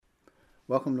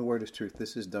Welcome to Word is Truth.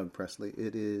 This is Doug Presley.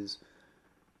 It is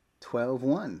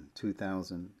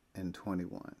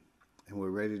 12/1/2021, and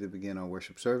we're ready to begin our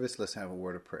worship service. Let's have a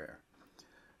word of prayer.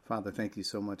 Father, thank you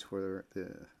so much for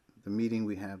the meeting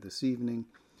we have this evening.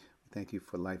 Thank you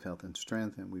for life, health, and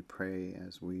strength, and we pray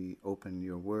as we open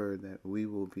your word that we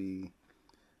will be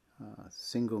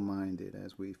single-minded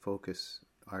as we focus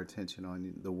our attention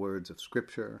on the words of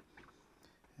Scripture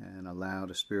and allow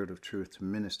the Spirit of truth to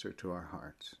minister to our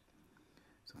hearts.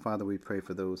 So, Father, we pray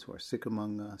for those who are sick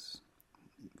among us.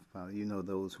 Father, you know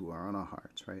those who are on our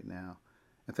hearts right now.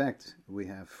 In fact, we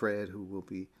have Fred who will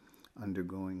be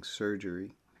undergoing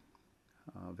surgery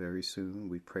very soon.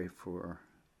 We pray for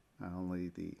not only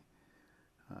the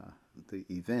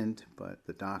event, but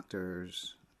the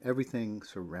doctors, everything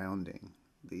surrounding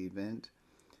the event,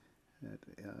 that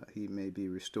he may be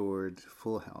restored to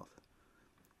full health.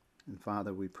 And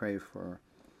Father, we pray for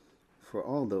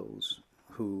all those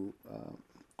who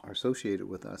are associated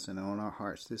with us and on our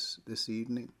hearts this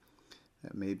evening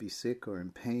that may be sick or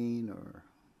in pain or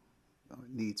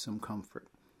need some comfort.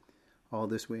 All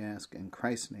this we ask in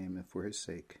Christ's name and for his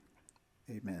sake.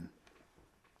 Amen.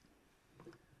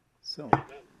 So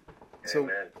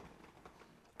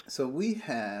we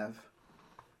have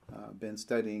been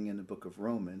studying in the book of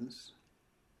Romans,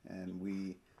 and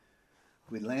we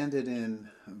landed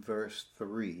in verse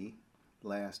 3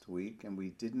 last week, and we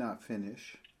did not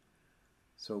finish.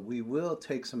 So we will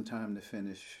take some time to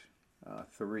finish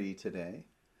 3 today.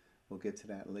 We'll get to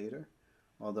that later.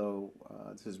 Although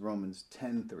this is Romans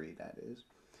 10:3, that is.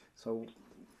 So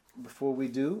before we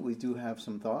do have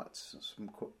some thoughts.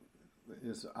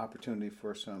 There's an opportunity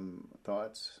for some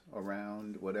thoughts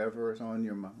around whatever is on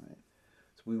your mind.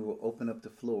 So we will open up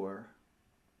the floor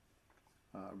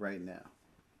right now.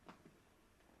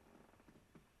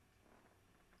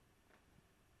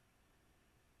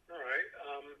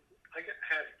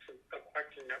 Had a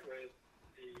question that was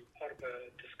the part of a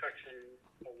discussion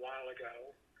a while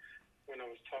ago when I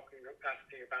was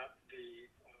asking about the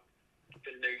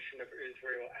nation of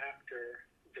Israel after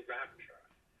the rapture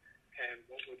and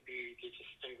what would be the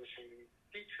distinguishing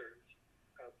features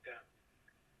of them.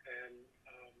 And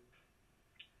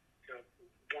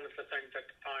one of the things that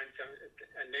defines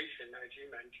a nation, as you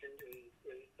mentioned, is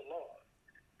the laws.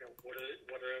 What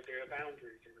are their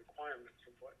boundaries and requirements,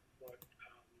 and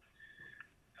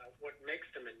what makes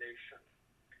them a nation.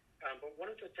 But one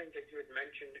of the things that you had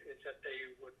mentioned is that they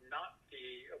would not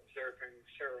be observing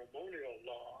ceremonial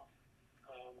law,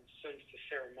 since the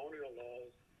ceremonial laws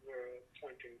were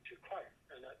pointing to Christ,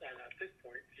 and at this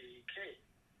point, he came.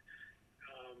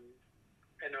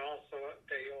 And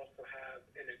they also have,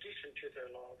 in addition to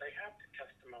their law, they have the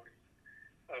testimony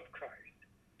of Christ.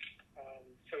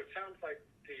 So it sounds like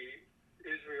the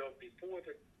Israel before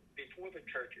the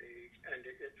church age and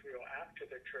the Israel after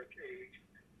the church age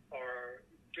are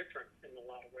different in a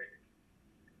lot of ways.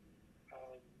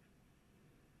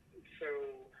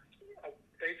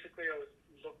 Basically, I was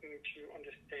looking to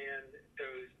understand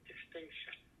those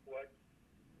distinctions. What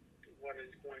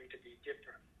is going to be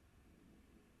different?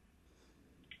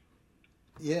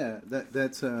 Yeah,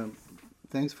 that's.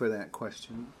 Thanks for that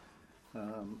question.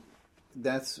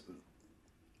 That's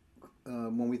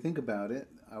when we think about it.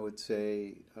 I would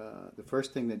say the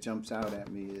first thing that jumps out at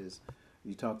me is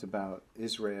you talked about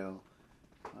Israel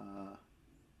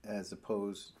as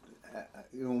opposed.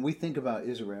 When we think about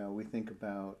Israel, we think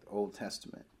about Old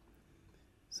Testament.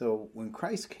 So when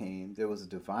Christ came, there was a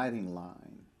dividing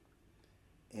line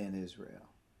in Israel,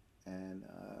 and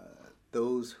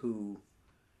those who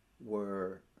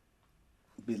were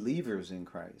believers in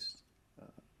Christ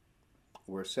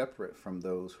were separate from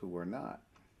those who were not.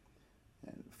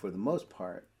 And for the most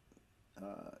part,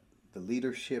 the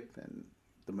leadership and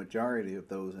the majority of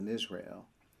those in Israel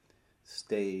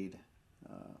stayed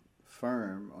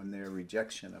firm on their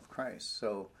rejection of Christ.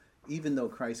 So even though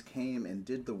Christ came and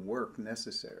did the work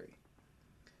necessary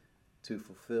to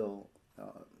fulfill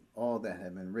all that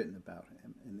had been written about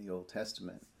him in the Old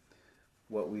Testament,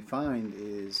 what we find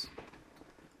is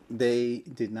they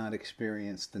did not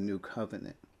experience the new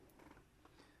covenant.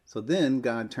 So then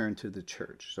God turned to the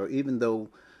church. So even though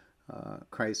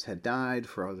Christ had died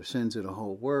for all the sins of the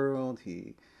whole world,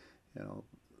 he,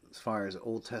 as far as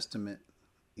Old Testament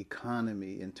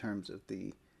economy in terms of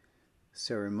the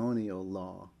ceremonial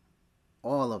law,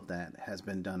 all of that has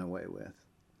been done away with.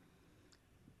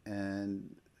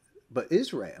 But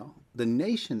Israel, the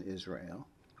nation Israel,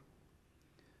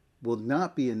 will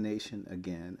not be a nation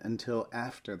again until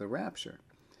after the rapture.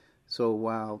 So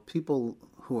while people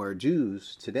who are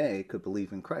Jews today could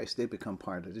believe in Christ, they become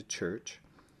part of the church.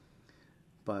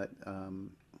 But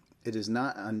it is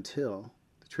not until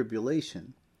the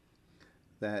tribulation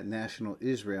that national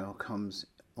Israel comes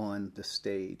on the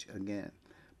stage again.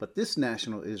 But this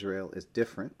national Israel is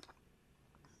different,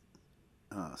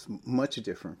 much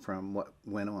different from what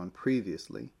went on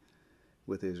previously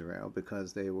with Israel,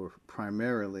 because they were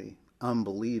primarily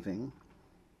unbelieving,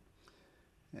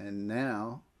 and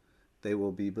now they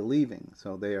will be believing.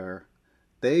 So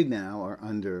they now are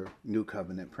under New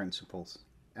Covenant principles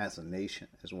as a nation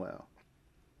as well.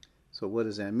 So what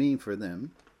does that mean for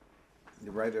them?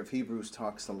 The writer of Hebrews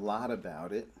talks a lot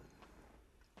about it,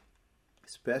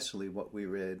 especially what we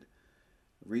read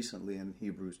recently in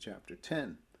Hebrews chapter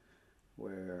 10,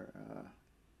 where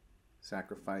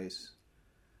sacrifice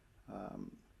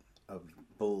of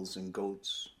bulls and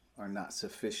goats are not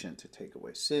sufficient to take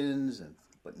away sins,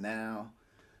 but now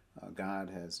God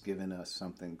has given us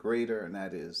something greater, and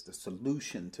that is the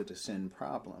solution to the sin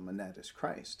problem, and that is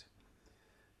Christ.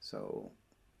 So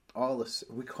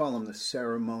we call them the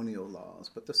ceremonial laws,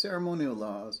 but the ceremonial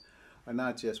laws are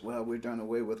not just, well, we're done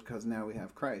away with because now we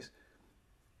have Christ.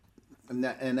 And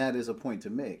that is a point to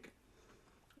make.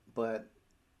 But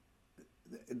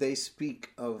they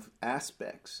speak of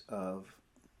aspects of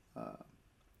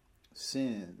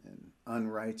sin and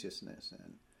unrighteousness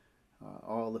and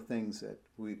all the things that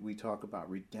we talk about,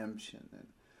 redemption.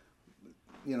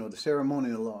 And, the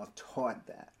ceremonial law taught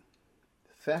that.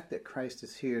 The fact that Christ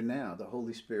is here now, the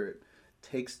Holy Spirit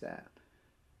takes that,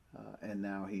 and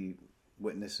now he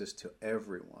witnesses to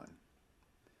everyone.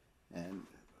 And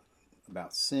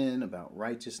about sin, about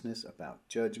righteousness, about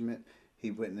judgment, he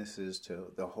witnesses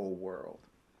to the whole world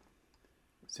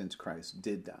since Christ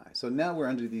did die. So now we're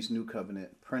under these new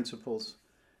covenant principles.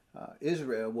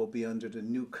 Israel will be under the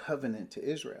new covenant to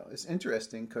Israel. It's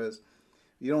interesting because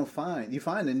you find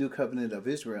the new covenant of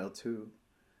Israel to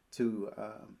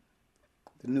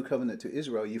the new covenant to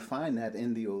Israel. You find that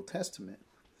in the Old Testament.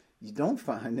 You don't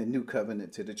find the new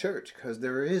covenant to the church, because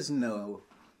there is no,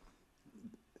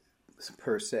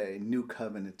 per se, new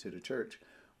covenant to the church.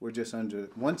 We're just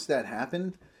once that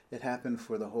happened, it happened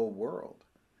for the whole world.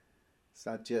 It's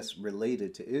not just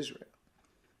related to Israel.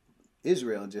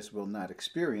 Israel just will not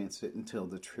experience it until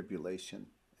the tribulation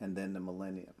and then the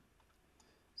millennium.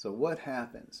 So what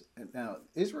happens? Now,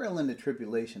 Israel in the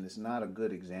tribulation is not a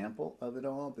good example of it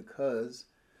all, because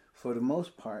for the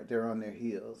most part, they're on their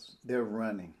heels. They're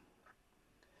running.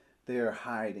 They are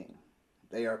hiding.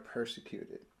 They are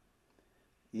persecuted.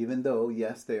 Even though,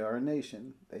 yes, they are a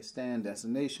nation, they stand as a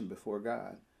nation before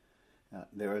God.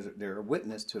 They're a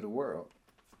witness to the world.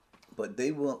 But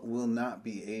they will not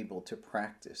be able to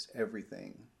practice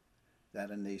everything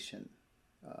that a nation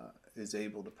is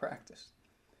able to practice,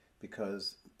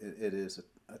 because it is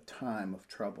a time of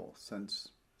trouble, since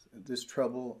this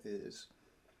trouble is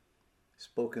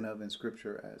spoken of in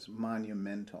Scripture as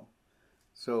monumental.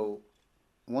 So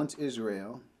once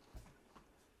Israel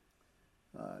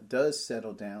does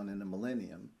settle down in the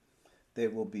millennium, they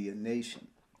will be a nation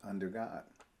under God.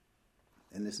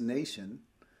 And this nation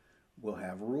will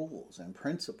have rules and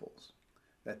principles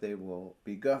that they will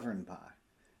be governed by.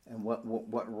 And what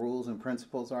rules and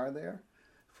principles are there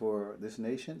for this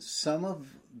nation? Some of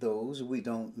those we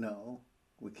don't know.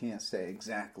 We can't say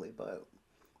exactly, but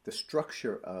the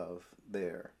structure of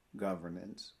their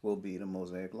governance will be the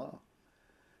Mosaic Law.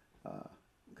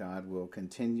 God will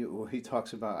continue. He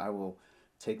talks about, I will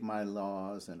take my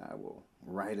laws and I will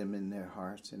write them in their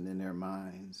hearts and in their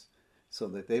minds, so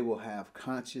that they will have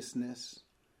consciousness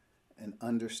and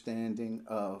understanding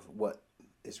of what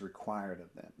is required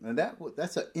of them. And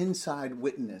that's an inside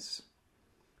witness.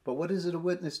 But what is it a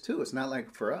witness to? It's not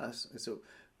like for us.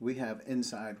 We have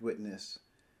inside witness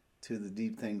to the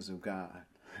deep things of God,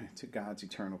 to God's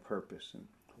eternal purpose, and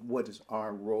what is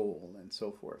our role, and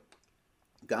so forth.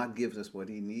 God gives us what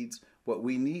he needs, what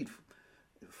we need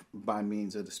by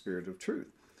means of the Spirit of truth.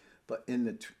 But in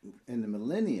the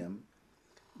millennium,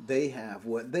 they have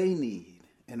what they need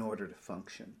in order to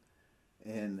function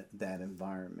in that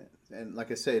environment. And like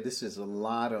I say, this is a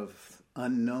lot of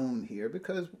unknown here,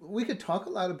 because we could talk a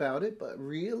lot about it, but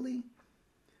really,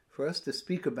 for us to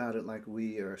speak about it like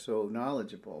we are so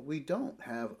knowledgeable, we don't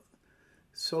have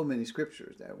so many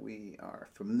scriptures that we are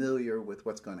familiar with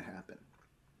what's going to happen.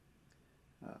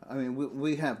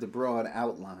 We have the broad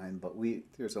outline, but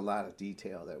there's a lot of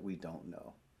detail that we don't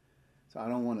know. So I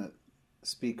don't want to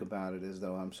speak about it as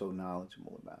though I'm so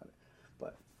knowledgeable about it,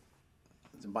 but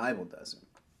the Bible doesn't.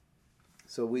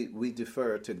 So we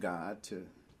defer to God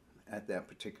at that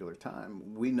particular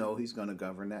time. We know he's going to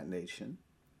govern that nation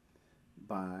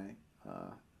by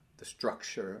the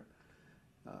structure.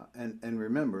 And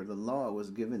remember, the law was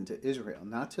given to Israel,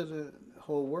 not to the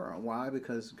whole world. Why?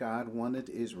 Because God wanted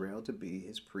Israel to be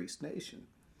his priest nation.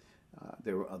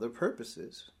 There were other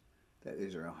purposes that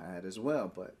Israel had as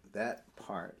well, but that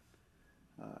part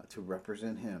to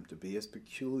represent him, to be his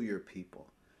peculiar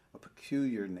people, a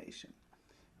peculiar nation,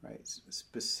 right?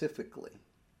 Specifically,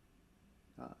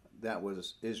 that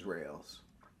was Israel's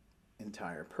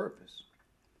entire purpose.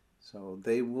 So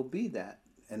they will be that,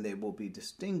 and they will be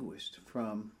distinguished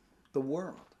from the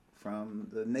world, from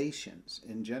the nations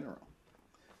in general.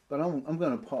 But I'm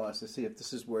going to pause to see if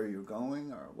this is where you're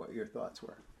going or what your thoughts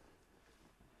were.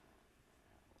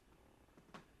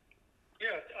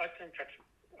 Yeah, I think that's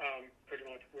pretty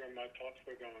much where my thoughts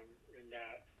were going in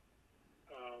that.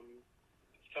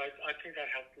 So I think that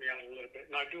helped me out a little bit.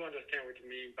 And I do understand what you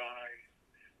mean by,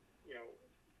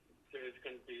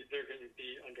 they're going to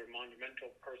be under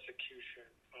monumental persecution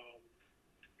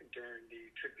during the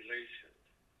tribulation.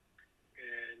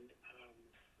 And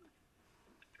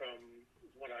from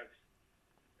what I've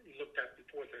looked at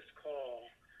before this call,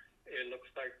 it looks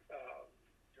like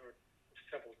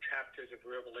several chapters of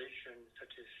Revelation,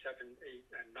 such as 7,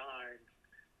 8, and 9,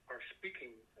 are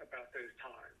speaking about those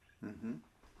times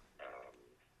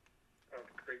of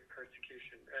great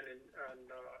persecution. And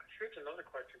here's another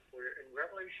question for you. In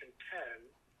Revelation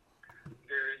 10,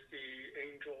 there's the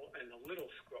angel and the little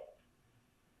scroll.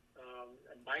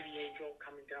 A mighty angel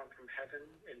coming down from heaven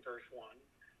in verse 1,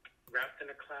 wrapped in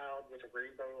a cloud with a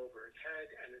rainbow over his head,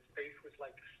 and his face was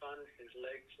like the sun, his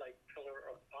legs like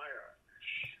pillar of fire.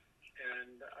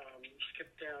 And skip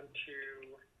down to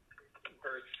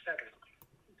verse 7.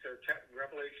 So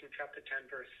Revelation chapter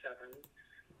 10, verse 7.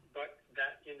 But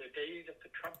that in the days of the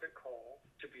trumpet call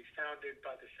to be sounded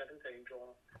by the seventh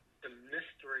angel, the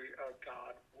mystery of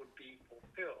God would be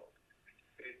fulfilled.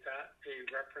 Is that a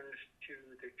reference to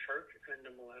the church in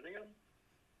the millennium?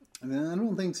 No, I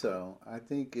don't think so. I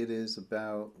think it is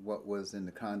about what was in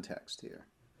the context here.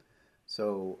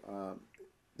 So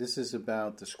this is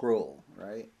about the scroll,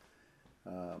 right?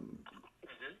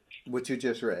 What you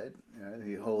just read.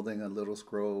 He holding a little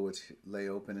scroll which lay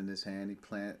open in his hand.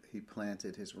 He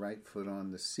planted his right foot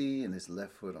on the sea and his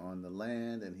left foot on the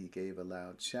land, and he gave a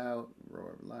loud shout,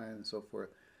 roar of a lion, and so forth.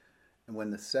 And when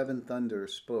the seven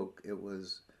thunders spoke,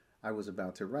 I was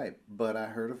about to write, but I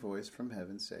heard a voice from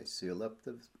heaven say, "Seal up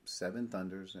the seven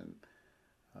thunders and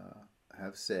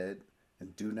have said,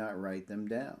 and do not write them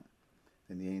down."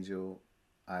 And the angel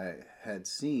I had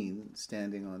seen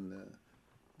standing on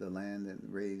the land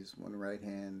and raised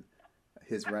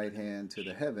his right hand to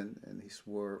the heaven, and he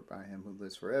swore by him who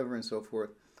lives forever, and so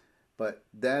forth. But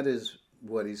that is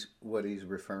what he's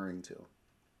referring to,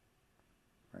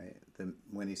 right?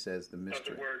 When he says the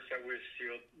mystery. The words that were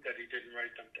sealed, that he didn't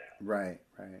write them down. Right.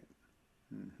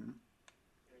 Mm-hmm.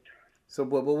 Okay. So,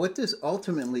 but what this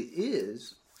ultimately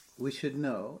is, we should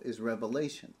know, is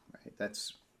revelation, right?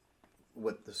 That's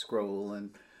what the scroll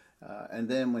and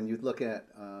then when you look at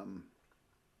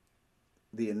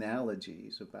the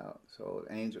analogies about, so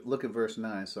angel, look at verse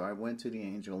 9. So I went to the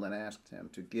angel and asked him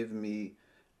to give me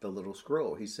the little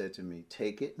scroll. He said to me,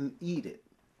 "Take it and eat it.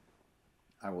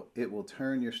 It will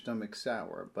turn your stomach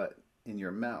sour, but in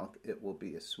your mouth it will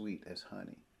be as sweet as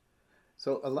honey."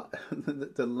 So a lot,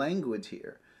 the language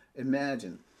here,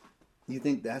 imagine, you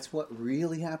think that's what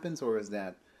really happens, or is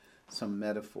that some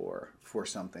metaphor for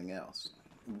something else?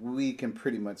 We can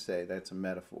pretty much say that's a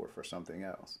metaphor for something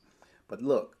else. But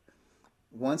look,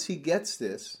 once he gets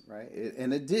this, right,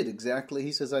 and it did exactly,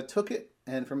 he says, "I took it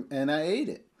and I ate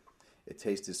it. It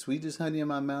tasted sweet as honey in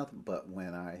my mouth, but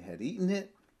when I had eaten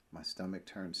it, my stomach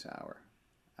turned sour,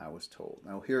 I was told."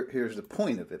 Now here's the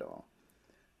point of it all.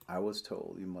 I was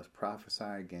told, "You must prophesy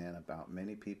again about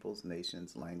many peoples,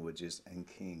 nations, languages, and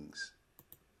kings."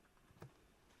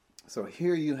 So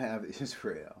here you have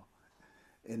Israel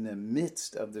in the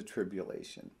midst of the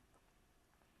tribulation.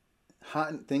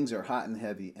 Things are hot and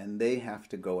heavy, and they have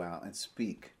to go out and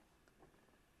speak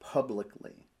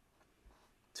publicly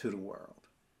to the world.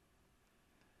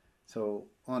 So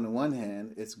on the one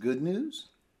hand, it's good news,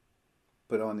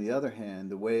 but on the other hand,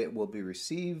 the way it will be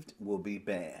received will be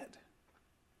bad.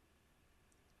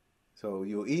 So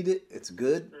you'll eat it, it's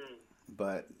good,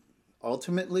 but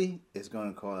ultimately it's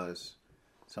going to cause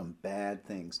some bad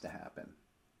things to happen.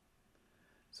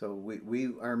 So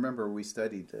I remember we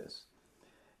studied this.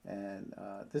 And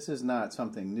this is not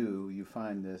something new. You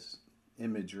find this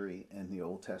imagery in the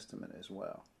Old Testament as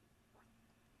well.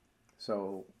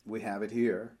 So we have it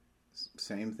here.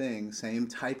 Same thing, same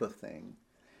type of thing.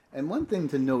 And one thing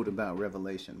to note about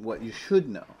Revelation, what you should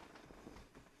know,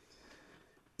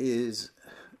 is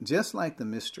just like the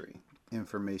mystery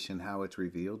information, how it's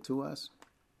revealed to us,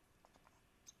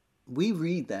 we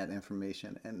read that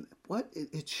information, and what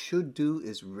it should do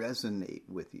is resonate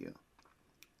with you.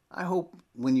 I hope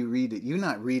when you read it, you're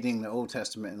not reading the Old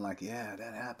Testament and like, yeah,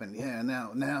 that happened. Yeah,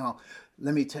 now,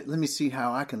 let me see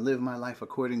how I can live my life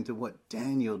according to what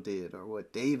Daniel did, or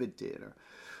what David did,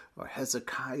 or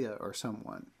Hezekiah, or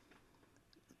someone.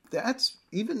 That's,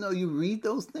 even though you read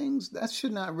those things, that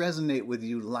should not resonate with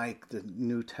you like the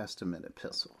New Testament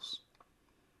epistles.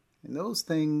 And those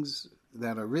things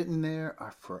that are written there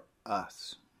are for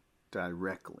us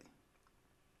directly.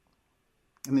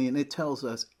 I mean, it tells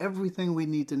us everything we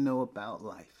need to know about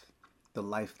life, the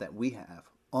life that we have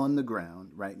on the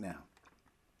ground right now.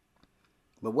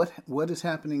 But what is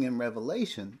happening in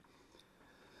Revelation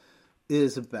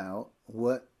is about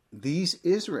what these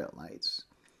Israelites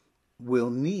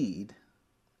will need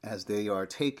as they are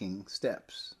taking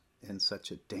steps in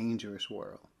such a dangerous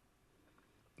world.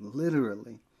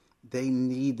 Literally, they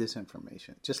need this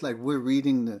information. Just like we're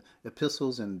reading the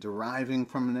epistles and deriving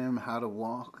from them how to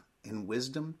walk in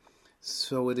wisdom,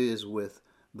 so it is with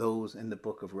those in the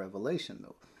book of Revelation,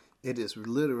 though. It is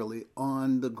literally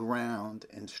on the ground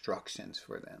instructions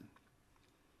for them.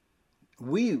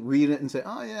 We read it and say,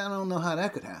 oh yeah, I don't know how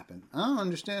that could happen. I don't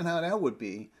understand how that would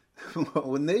be.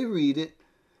 When they read it,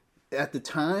 at the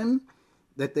time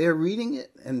that they're reading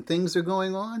it and things are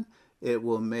going on, it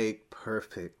will make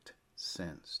perfect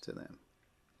sense to them.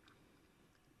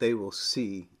 They will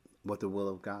see what the will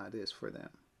of God is for them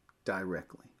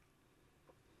directly.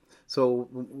 So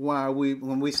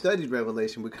when we studied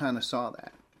Revelation, we kind of saw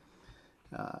that.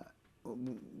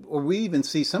 Or we even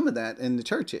see some of that in the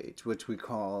church age, which we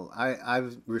call,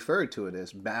 I've referred to it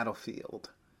as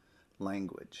battlefield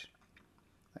language.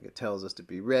 Like, it tells us to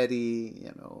be ready,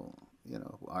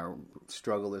 our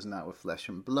struggle is not with flesh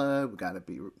and blood. We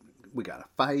got to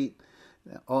fight,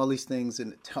 all these things.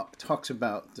 And it talks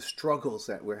about the struggles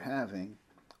that we're having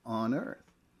on earth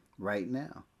right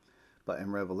now. But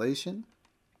in Revelation,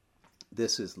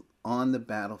 this is on the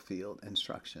battlefield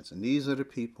instructions. And these are the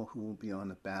people who will be on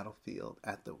the battlefield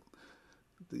at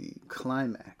the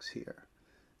climax here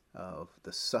of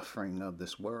the suffering of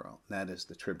this world. That is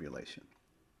the tribulation.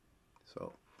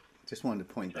 So just wanted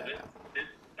to point that out. This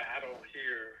battle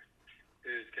here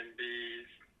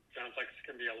sounds like it's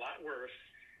going to be a lot worse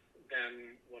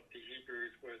than what the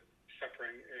Hebrews were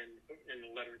suffering in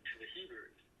the letter to the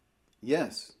Hebrews.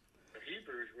 Yes. The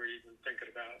Hebrews were even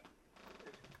thinking about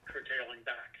curtailing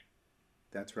back.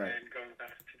 That's right. And going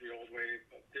back to the old ways,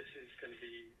 but this is going to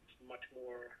be much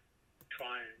more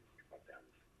trying for them.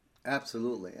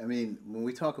 Absolutely. I mean, when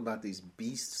we talk about these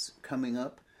beasts coming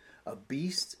up, a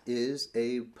beast is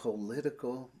a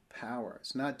political power.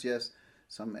 It's not just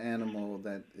some animal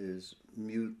that is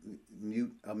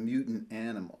a mutant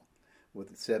animal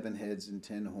with 7 heads and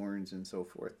 10 horns and so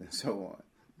forth and so on.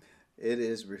 It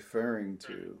is referring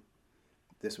to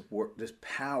this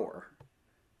power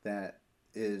that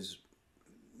is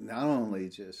not only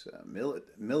just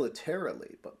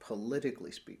militarily, but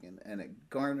politically speaking, and it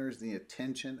garners the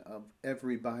attention of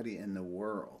everybody in the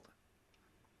world.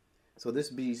 So this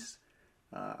beast,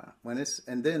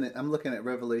 and then I'm looking at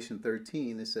Revelation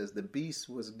 13, it says, the beast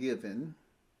was given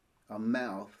a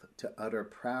mouth to utter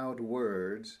proud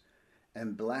words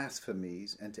and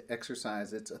blasphemies, and to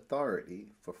exercise its authority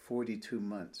for 42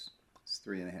 months. It's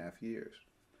 3.5 years.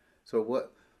 So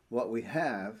what we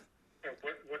have...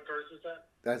 What verse is that?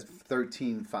 That's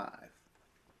 13:5.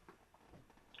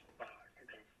 Okay.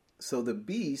 So the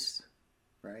beast,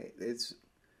 right,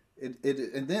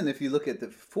 and then if you look at the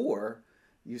 4,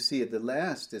 you see at the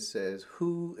last it says,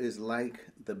 who is like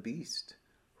the beast?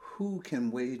 Who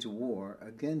can wage war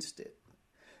against it?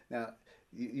 Now,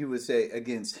 you would say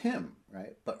against him,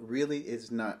 right? But really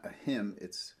it's not a him,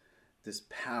 it's this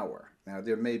power. Now,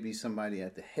 there may be somebody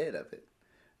at the head of it.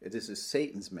 This is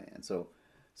Satan's man. So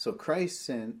Christ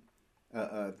sent,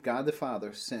 God the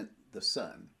Father sent the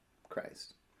Son,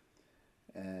 Christ.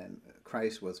 And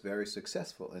Christ was very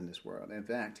successful in this world. In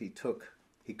fact, he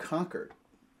conquered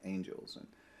angels.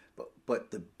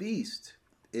 But the beast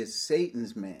is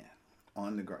Satan's man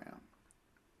on the ground.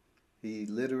 He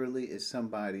literally is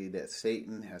somebody that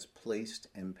Satan has placed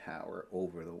in power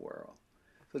over the world.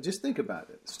 So just think about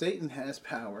it. Satan has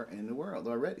power in the world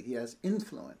already. He has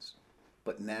influence.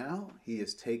 But now he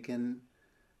has taken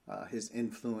his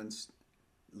influence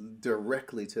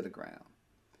directly to the ground.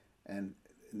 And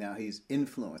now he's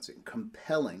influencing,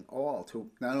 compelling all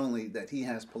to, not only that he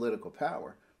has political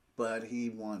power, but he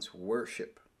wants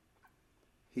worship.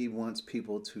 He wants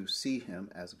people to see him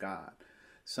as God.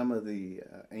 Some of the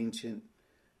ancient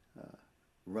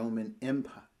Roman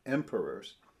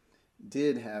emperors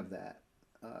did have that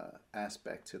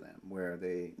aspect to them, where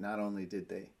they not only did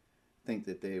they think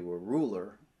that they were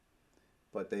ruler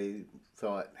but they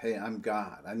thought, hey, I'm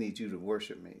God. I need you to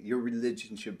worship me. Your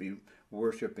religion should be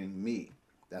worshiping me.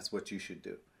 That's what you should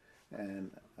do.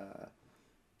 And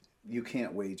you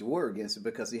can't wage war against it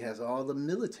because he has all the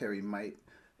military might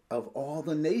of all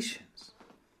the nations.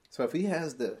 So if he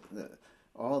has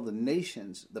all the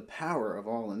nations, the power of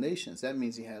all the nations, that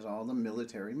means he has all the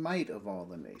military might of all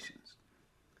the nations.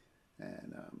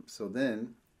 And so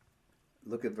then,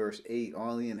 look at verse 8.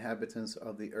 All the inhabitants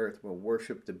of the earth will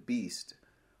worship the beast,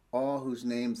 all whose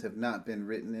names have not been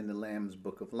written in the Lamb's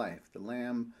book of life, the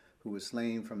Lamb who was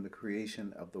slain from the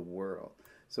creation of the world.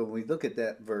 So when we look at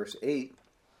that verse 8,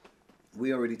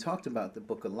 we already talked about the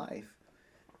book of life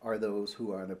are those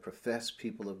who are the professed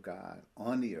people of God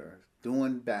on the earth,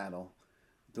 doing battle,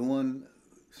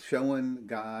 showing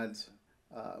God's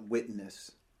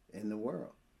witness in the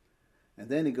world. And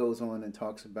then he goes on and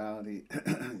talks about,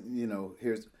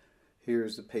 here's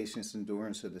the patience,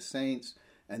 endurance of the saints.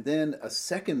 And then a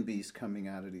second beast coming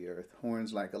out of the earth,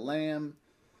 horns like a lamb.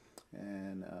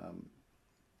 And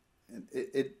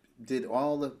it did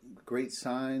all the great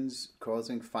signs,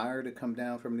 causing fire to come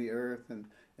down from the earth and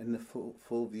in the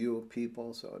full view of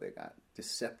people. So they got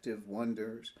deceptive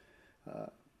wonders.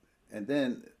 And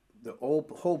then the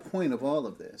whole point of all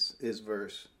of this is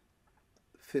verse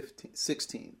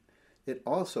 16. It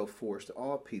also forced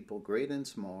all people, great and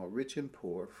small, rich and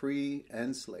poor, free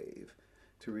and slave,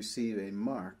 to receive a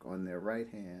mark on their right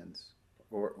hands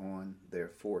or on their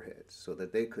foreheads, so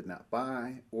that they could not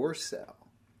buy or sell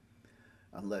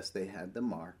unless they had the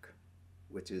mark,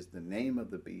 which is the name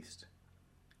of the beast,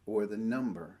 or the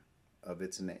number of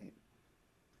its name.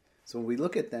 So when we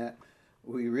look at that,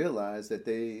 we realize that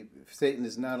Satan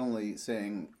is not only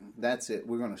saying, that's it,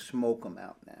 we're going to smoke them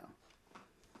out now.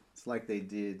 It's like they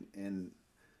did in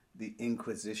the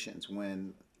Inquisitions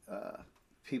when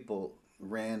people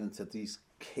ran into these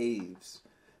caves.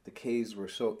 The caves were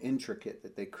so intricate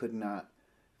that they could not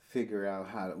figure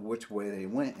out which way they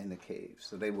went in the caves,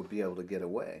 so they would be able to get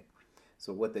away.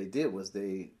 So what they did was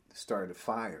they started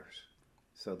fires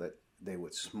so that they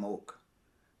would smoke.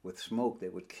 With smoke, they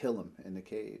would kill them in the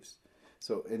caves.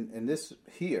 So and this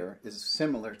here is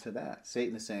similar to that.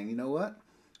 Satan is saying, you know what?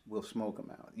 We'll smoke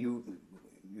them out. You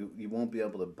won't be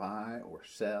able to buy or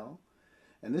sell.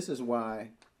 And this is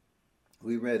why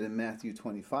we read in Matthew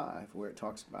 25 where it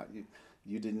talks about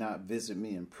you did not visit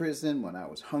me in prison when I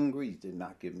was hungry. You did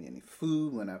not give me any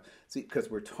food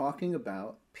because we're talking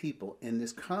about people in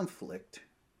this conflict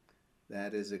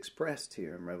that is expressed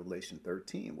here in Revelation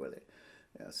 13 where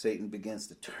Satan begins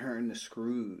to turn the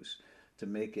screws to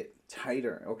make it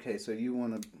tighter. Okay, so you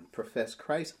want to profess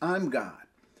Christ? I'm God.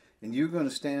 And you're going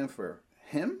to stand for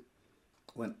him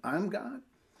when I'm God?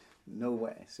 No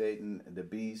way. Satan, the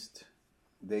beast,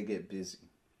 they get busy.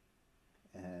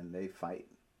 And they fight.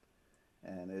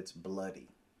 And it's bloody.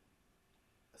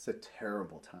 It's a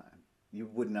terrible time. You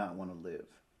would not want to live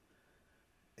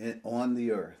on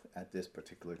the earth at this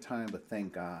particular time. But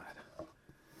thank God,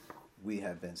 we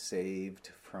have been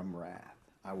saved from wrath.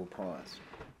 I will pause.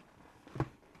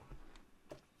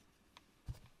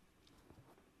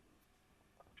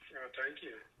 Thank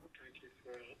you. Thank you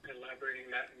for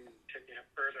elaborating that and taking it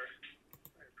further.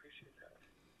 I appreciate that.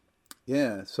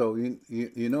 Yeah, so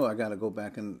you know I got to go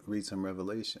back and read some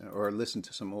Revelation or listen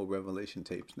to some old Revelation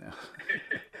tapes now.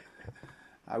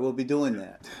 I will be doing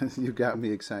that. You got me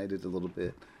excited a little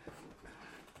bit.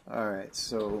 All right,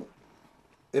 so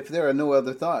if there are no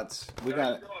other thoughts, we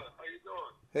got. How you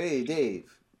doing? Hey,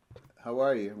 Dave. How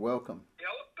are you? Welcome. Yeah,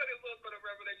 I was studying a little bit of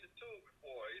Revelation 2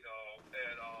 before,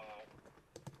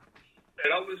 and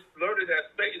I was learning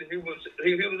that Satan he was a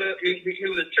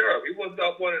cherub. He was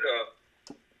not one of the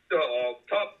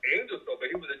top angels though, but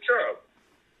he was a cherub,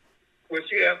 which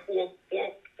he had four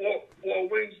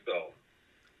wings though.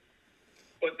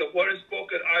 But the one that spoke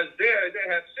in Isaiah, they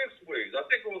had 6 wings. I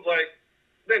think it was like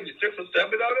maybe 6 or 7 of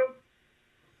them.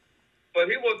 But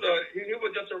he was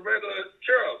just a regular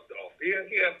cherub though. He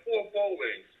had 4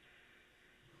 wings.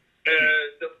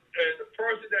 And the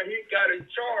person that he got in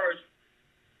charge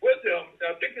with him,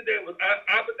 I think his name was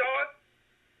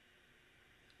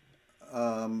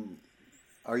Abaddon.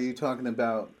 Are you talking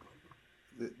about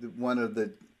one of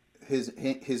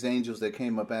his angels that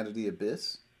came up out of the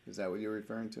abyss? Is that what you're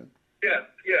referring to? Yes.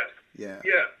 Yeah.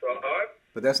 Yes.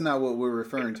 But that's not what we're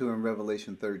referring to in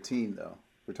Revelation 13, though.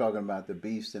 We're talking about the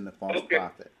beast and the false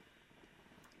prophet.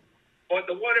 But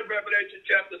the one in Revelation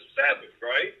chapter 7,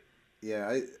 right?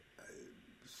 Yeah,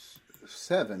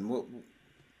 7. What?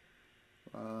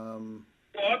 I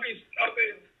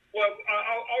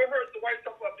heard the white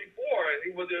talk about before, and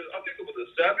he was in, I think it was a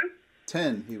 7?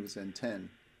 10. He was in 10.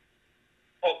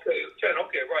 Okay, 10.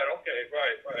 Okay, right.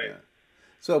 Yeah.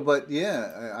 So, but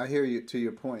yeah, I hear you to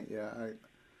your point. Yeah,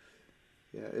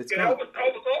 it's I was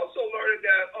also learning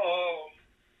that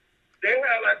they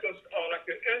had like a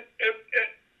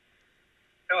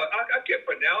I can't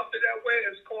pronounce it that way.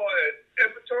 It's called an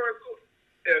imperatorical.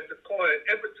 It's called an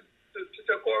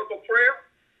imperatorical prayer.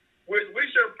 We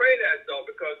shouldn't pray that though,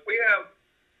 because we have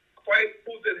Christ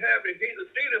who's in heaven. He's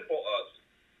interceding for us.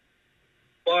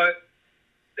 But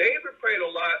David prayed a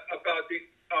lot about the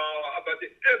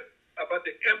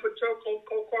imperatorial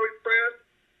prayer,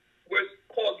 which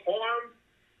caused harm,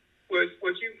 which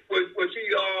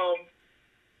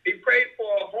he prayed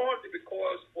for harm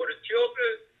because for the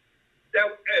children that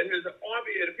and his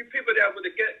army and the people that were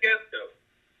against him.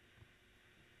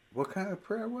 What kind of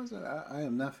prayer was it? I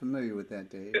am not familiar with that,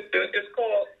 Dave. It's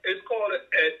called an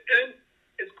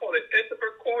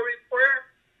intercessory prayer.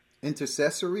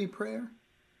 Intercessory prayer?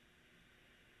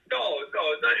 No, it's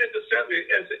not intercessory.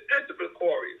 It's an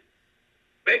intercessory.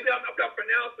 Maybe I'm not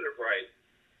pronouncing it right.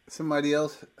 Somebody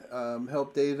else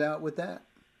help Dave out with that?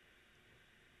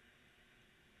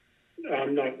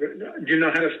 I'm not. Do you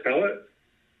know how to spell it?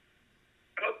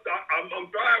 I'm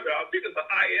driving. I think it's an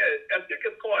I-N. I think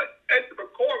it's called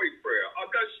intercessory prayer. I'm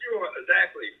not sure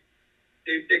exactly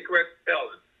the correct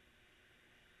spelling.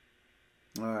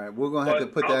 All right, we're going to have to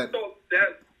put that.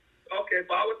 Okay,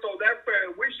 but I was told that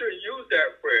prayer, we shouldn't use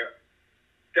that prayer.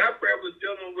 That prayer was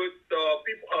dealing with the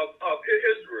people of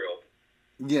Israel.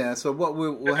 Yeah, so what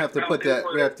we'll have to put that.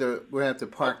 We have to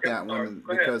park that one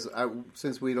because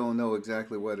since we don't know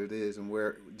exactly what it is and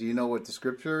where. Do you know what the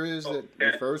scripture is that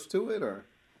refers to it, or?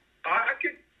 I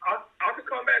could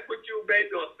come back with you maybe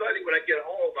on study when I get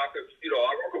home. I could,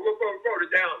 I wrote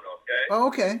it down. Okay. Oh,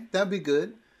 okay, that'd be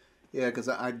good. Yeah, because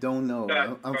I don't know.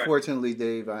 Right, Unfortunately,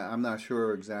 Dave, I'm not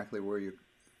sure exactly where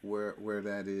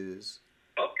that is.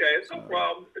 Okay, it's no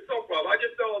problem. It's no problem. I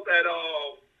just know that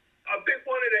I think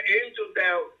one of the angels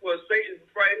that was Satan's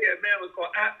right hand man was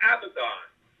called Abaddon,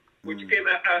 which came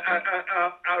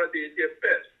out of the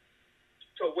abyss.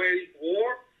 So wage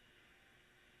war.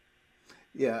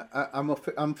 Yeah,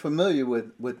 I'm familiar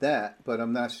with that, but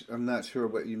I'm not sure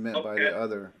what you meant by the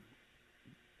other.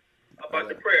 About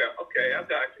the prayer. Okay, I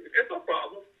got you. It's no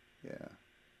problem. Yeah,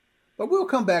 but we'll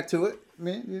come back to it. I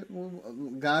mean,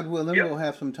 God willing, we'll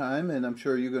have some time, and I'm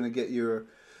sure you're going to get your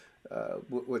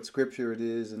what scripture it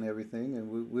is and everything, and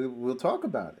we'll talk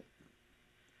about it.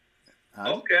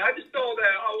 Okay, I just know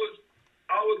that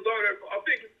I was learning. I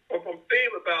think from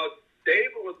theme about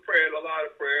David was praying a lot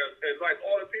of prayers, and like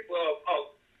all the people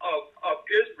of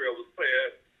Israel was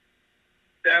praying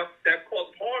that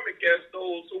caused harm against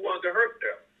those who wanted to hurt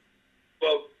them.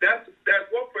 Well, that's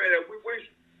one prayer that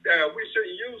we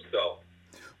shouldn't use, though.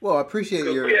 Well, I appreciate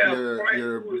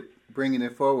your bringing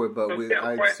it forward, but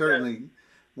I certainly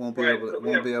won't be able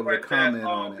to comment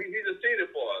on it. He's interceded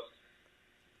for us.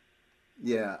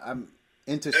 Yeah, I'm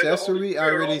intercessory. I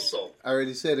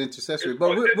already said intercessory,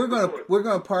 but we're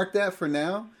gonna park that for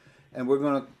now, and we're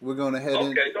gonna head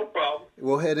in. Okay, no problem.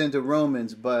 We'll head into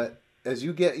Romans, but as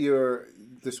you get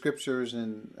the scriptures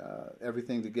and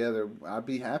everything together, I'd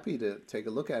be happy to take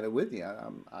a look at it with you.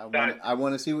 I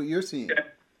want to see what you're seeing. Okay.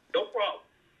 No problem.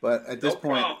 But at this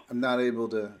point, I'm not able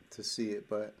to see it.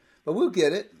 But we'll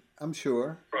get it, I'm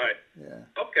sure. Right. Yeah.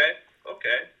 Okay.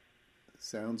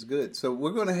 Sounds good. So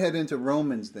we're going to head into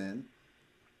Romans then.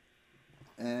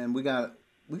 And we got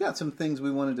some things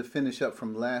we wanted to finish up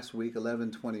from last week,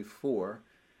 11:24.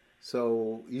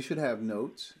 So you should have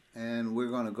notes. And we're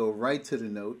going to go right to the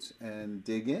notes and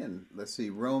dig in. Let's see,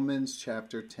 Romans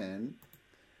chapter 10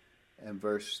 and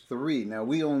verse 3. Now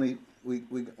we only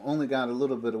got a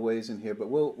little bit of ways in here, but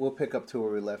we'll pick up to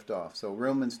where we left off. So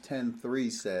Romans 10:3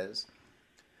 says,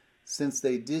 "Since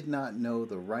they did not know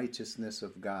the righteousness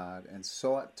of God and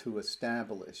sought to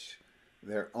establish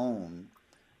their own,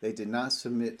 they did not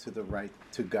submit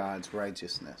to God's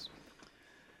righteousness."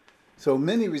 So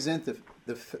many resent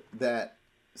that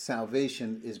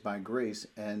salvation is by grace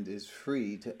and is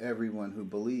free to everyone who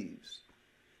believes.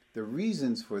 The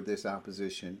reasons for this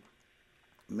opposition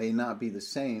may not be the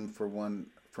same from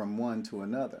one to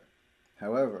another.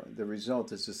 However, the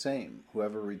result is the same.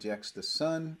 Whoever rejects the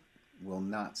Son will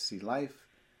not see life,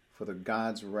 for the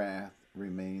God's wrath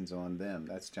remains on them.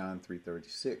 That's John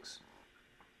 3:36.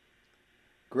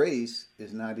 Grace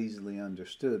is not easily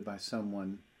understood by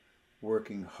someone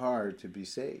working hard to be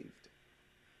saved.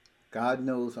 God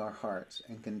knows our hearts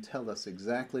and can tell us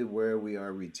exactly where we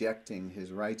are rejecting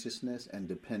his righteousness and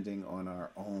depending on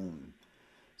our own.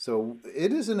 So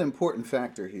it is an important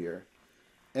factor here.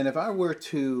 And if I were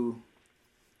to,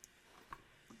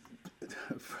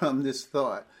 from this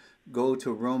thought, go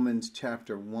to Romans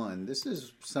chapter 1, this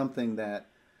is something that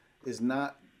is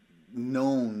not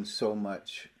known so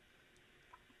much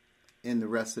in the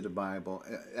rest of the Bible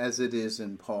as it is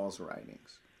in Paul's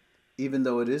writings. Even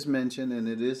though it is mentioned and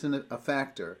it isn't a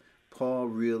factor, Paul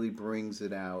really brings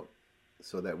it out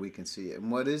so that we can see it.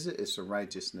 And what is it? It's the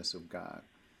righteousness of God.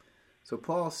 So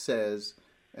Paul says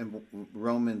in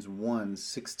Romans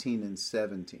 1:16 and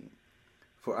 17,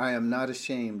 "For I am not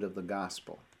ashamed of the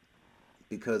gospel,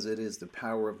 because it is the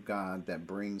power of God that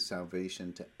brings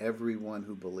salvation to everyone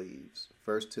who believes,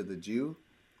 first to the Jew,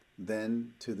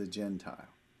 then to the Gentile.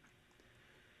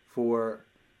 For,"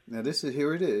 now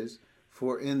here it is,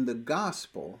 "for in the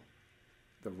gospel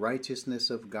the righteousness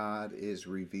of God is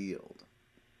revealed,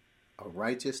 a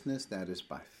righteousness that is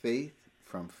by faith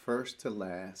from first to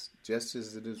last, just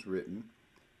as it is written,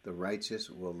 the righteous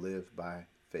will live by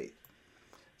faith."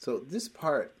 So this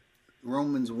part,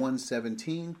 Romans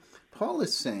 1:17, Paul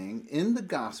is saying in the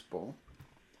gospel,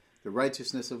 the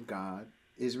righteousness of God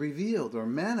is revealed or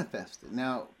manifested.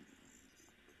 Now,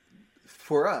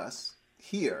 for us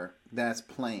here, that's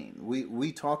plain.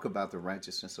 We talk about the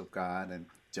righteousness of God and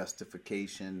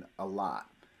justification a lot.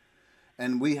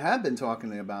 And we have been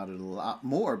talking about it a lot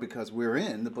more because we're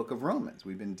in the book of Romans.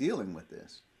 We've been dealing with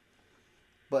this.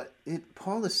 But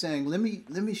Paul is saying, let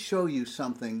me show you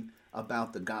something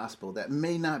about the gospel that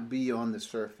may not be on the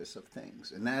surface of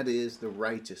things, and that is the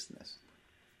righteousness.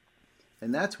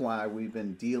 And that's why we've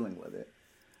been dealing with it.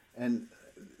 And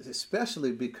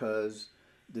especially because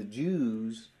the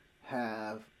Jews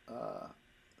have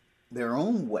their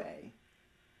own way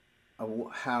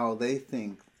of how they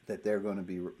think that they're going to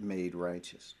be made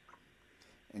righteous.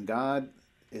 And God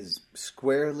is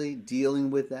squarely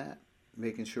dealing with that,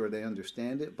 making sure they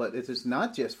understand it. But it is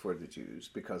not just for the Jews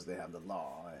because they have the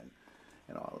law and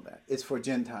all of that. It's for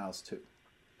Gentiles too.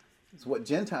 So what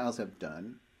Gentiles have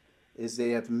done is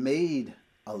they have made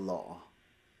a law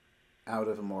out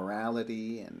of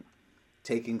morality and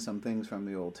taking some things from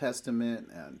the Old Testament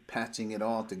and patching it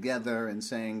all together and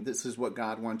saying, this is what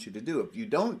God wants you to do. If you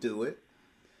don't do it,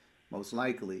 most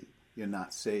likely you're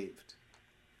not saved.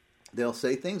 They'll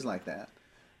say things like that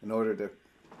in order to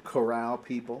corral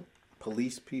people,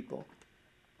 police people,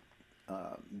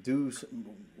 do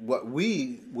what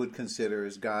we would consider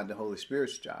as God the Holy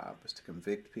Spirit's job, is to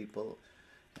convict people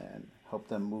and help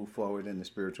them move forward in the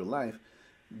spiritual life.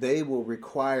 They will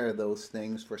require those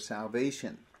things for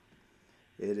salvation.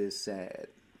 It is sad.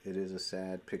 It is a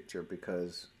sad picture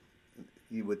because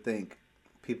you would think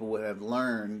people would have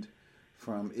learned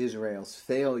from Israel's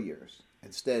failures.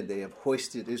 Instead, they have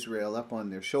hoisted Israel up on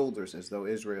their shoulders as though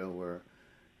Israel were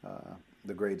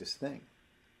the greatest thing.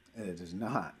 And it is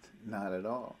not at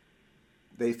all.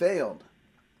 They failed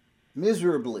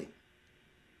miserably.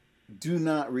 Do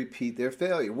not repeat their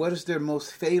failure. What is their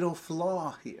most fatal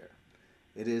flaw here?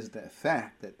 It is the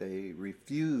fact that they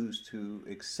refuse to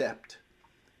accept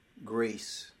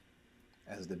grace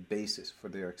as the basis for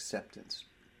their acceptance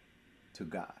to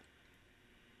God.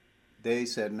 They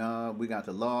said, no, we got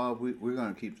the law. We're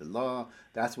going to keep the law.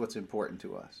 That's what's important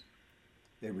to us.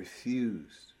 They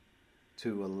refused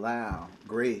to allow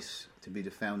grace to be the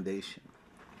foundation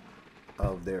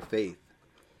of their faith.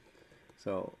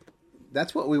 So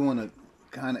that's what we want to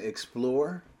kind of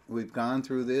explore. We've gone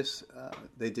through this.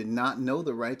 They did not know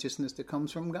the righteousness that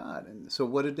comes from God. And so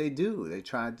what did they do?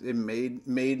 They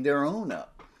made their own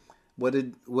up. What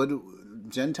do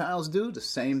Gentiles do? The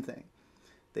same thing.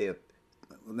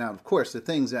 Now, of course, the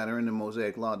things that are in the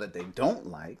Mosaic Law that they don't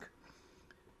like,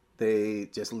 they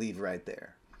just leave right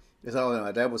there. It's all,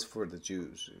 no, that was for the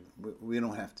Jews. We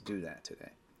don't have to do that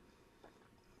today.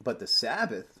 But the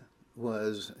Sabbath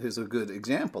is a good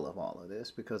example of all of this,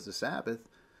 because the Sabbath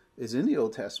is in the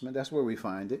Old Testament. That's where we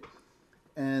find it.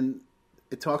 And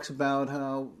it talks about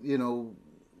how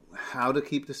to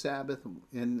keep the Sabbath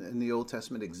in the Old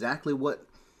Testament, exactly what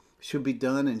should be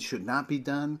done and should not be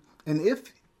done. And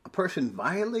if a person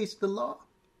violates the law,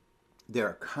 there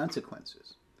are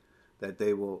consequences that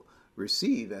they will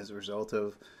receive as a result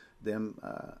of them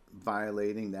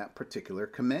violating that particular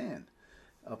command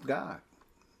of God.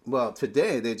 Well,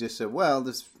 today they just said,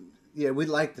 we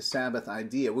like the Sabbath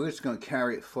idea. We're just going to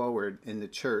carry it forward in the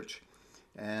church,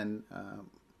 and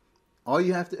all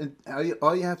you have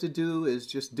to do is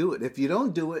just do it. If you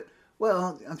don't do it,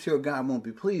 well, I'm sure God won't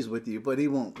be pleased with you, but He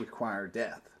won't require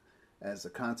death as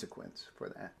a consequence for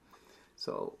that.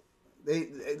 So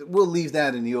we'll leave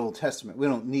that in the Old Testament. We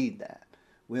don't need that.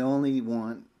 We only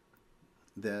want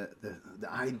the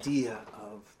idea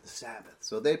of the Sabbath.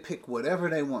 So they pick whatever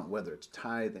they want, whether it's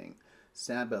tithing,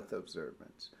 Sabbath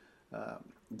observance,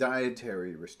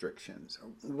 dietary restrictions,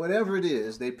 whatever it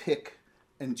is, they pick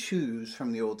and choose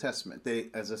from the Old Testament. They,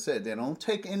 as I said, they don't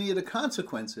take any of the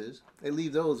consequences. They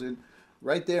leave those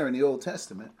right there in the Old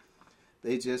Testament.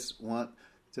 They just want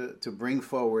to bring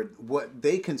forward what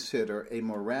they consider a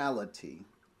morality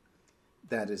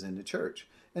that is in the church.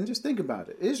 And just think about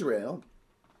it. Israel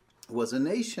was a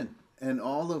nation, and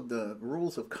all of the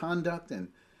rules of conduct and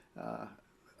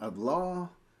of law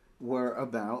were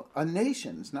about a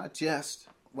nation. It's not just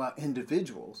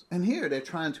individuals. And here they're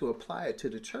trying to apply it to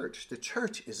the church. The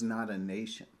church is not a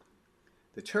nation.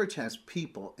 The church has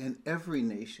people in every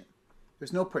nation.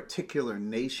 There's no particular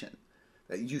nation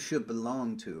that you should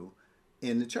belong to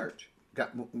in the church.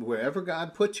 Wherever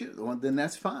God puts you, well, then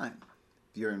that's fine.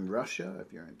 If you're in Russia,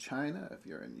 if you're in China, if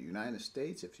you're in the United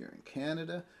States, if you're in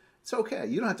Canada, it's okay.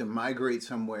 You don't have to migrate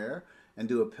somewhere and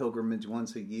do a pilgrimage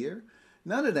once a year.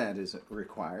 None of that is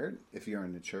required if you're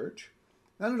in the church.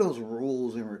 None of those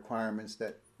rules and requirements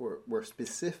that were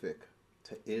specific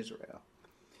to Israel.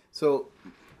 So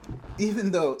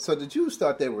even though, the Jews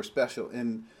thought they were special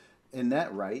in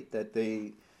that right, that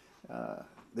they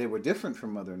were different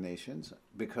from other nations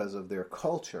because of their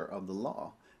culture of the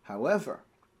law. However,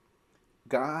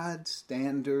 God's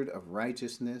standard of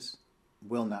righteousness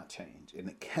will not change, and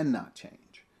it cannot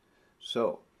change.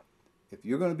 So, if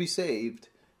you're going to be saved,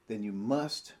 then you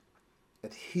must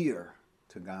adhere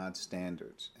to God's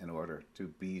standards in order to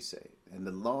be saved. And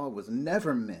the law was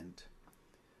never meant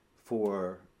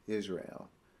for Israel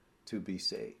to be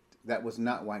saved. That was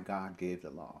not why God gave the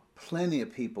law. Plenty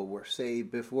of people were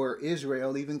saved before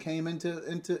Israel even came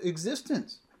into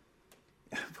existence.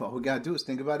 All we got to do is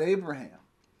think about Abraham.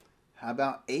 How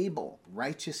about Abel,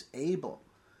 righteous Abel?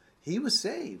 He was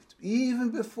saved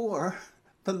even before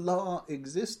the law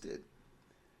existed.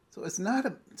 So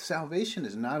salvation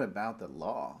is not about the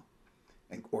law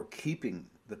or keeping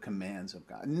the commands of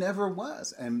God. It never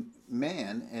was. And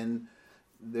man in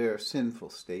their sinful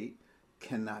state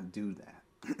cannot do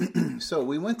that. So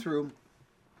we went through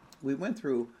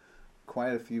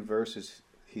quite a few verses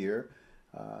here.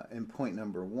 In point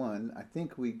number 1, I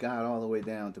think we got all the way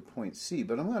down to point C,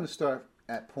 but I'm going to start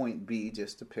at point B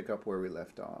just to pick up where we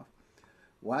left off.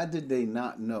 Why did they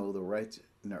not know the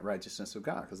righteousness of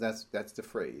God? Because that's the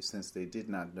phrase, since they did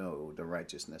not know the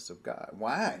righteousness of God.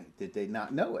 Why did they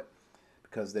not know it?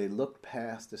 Because they looked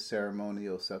past the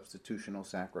ceremonial substitutional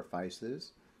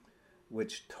sacrifices,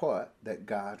 which taught that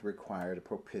God required a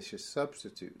propitious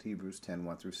substitute, Hebrews 10,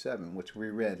 1 through 7, which we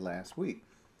read last week.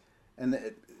 And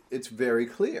it's very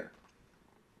clear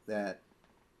that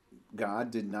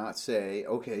God did not say,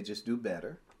 okay, just do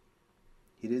better.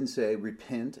 He didn't say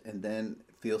repent and then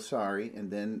feel sorry,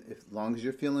 and then as long as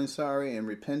you're feeling sorry and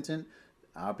repentant,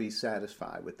 I'll be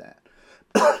satisfied with that.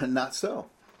 Not so.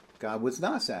 God was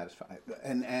not satisfied.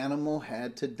 An animal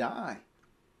had to die.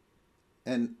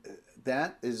 And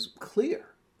that is clear.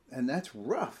 And that's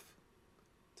rough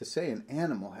to say an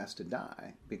animal has to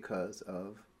die because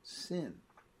of sin.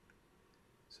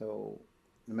 So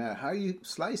no matter how you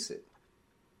slice it,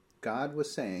 God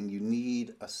was saying you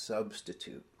need a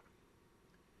substitute.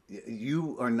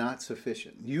 You are not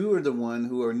sufficient. You are the one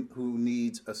who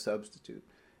needs a substitute.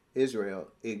 Israel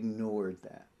ignored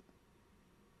that.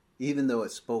 Even though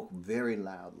it spoke very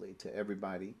loudly to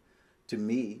everybody, to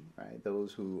me, right,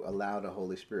 those who allow the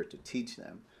Holy Spirit to teach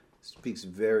them, speaks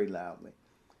very loudly.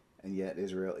 And yet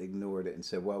Israel ignored it and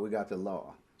said, well, we got the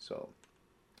law. So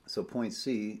point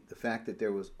C, the fact that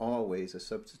there was always a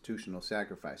substitutional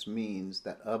sacrifice means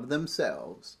that of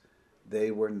themselves,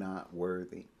 they were not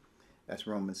worthy. That's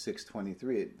Romans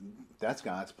 6:23. That's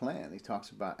God's plan. He talks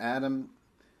about Adam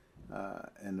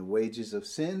and the wages of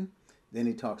sin. Then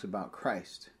he talks about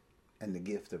Christ and the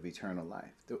gift of eternal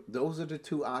life. Those are the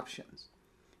two options.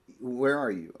 Where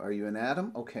are you? Are you in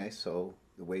Adam? Okay, so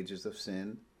the wages of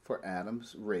sin for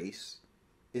Adam's race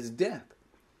is death.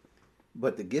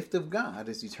 But the gift of God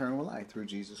is eternal life through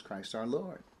Jesus Christ our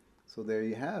Lord. So there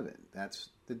you have it. That's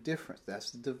the difference.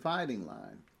 That's the dividing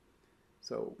line.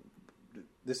 So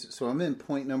I'm in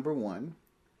point number 1,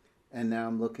 and now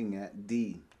I'm looking at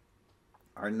D.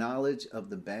 Our knowledge of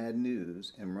the bad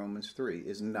news in Romans 3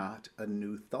 is not a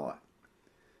new thought.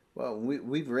 Well,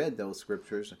 we've read those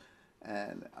scriptures,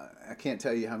 and I can't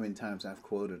tell you how many times I've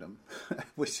quoted them.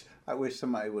 I wish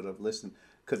somebody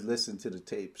could listen to the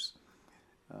tapes.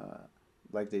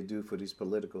 Like they do for these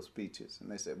political speeches.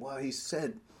 And they said, well, he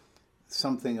said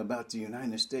something about the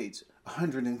United States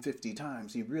 150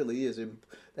 times. He really is.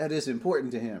 That is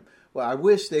important to him. Well, I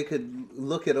wish they could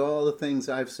look at all the things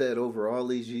I've said over all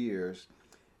these years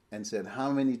and said,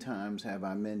 how many times have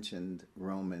I mentioned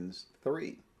Romans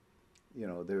 3?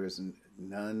 There is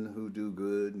none who do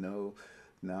good, no,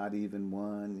 not even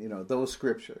one. Those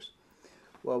scriptures.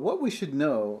 Well, what we should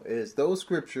know is those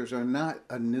scriptures are not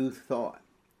a new thought.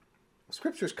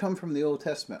 Scriptures come from the Old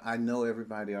Testament. I know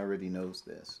everybody already knows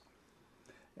this,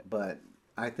 but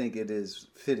I think it is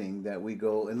fitting that we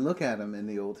go and look at them in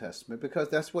the Old Testament because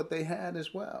that's what they had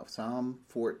as well. Psalm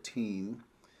 14,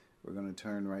 we're going to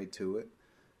turn right to it.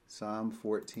 Psalm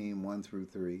 14, 1 through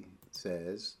 3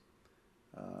 says,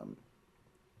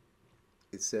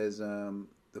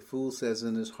 the fool says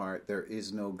in his heart, there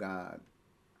is no God.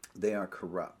 They are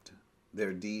corrupt.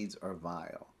 Their deeds are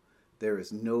vile. There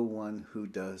is no one who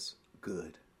does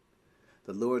good.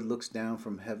 The Lord looks down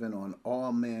from heaven on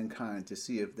all mankind to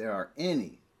see if there are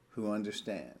any who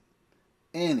understand,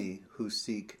 any who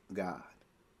seek God.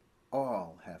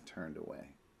 All have turned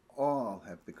away. All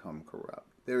have become corrupt.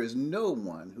 There is no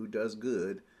one who does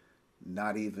good,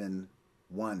 not even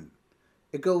one.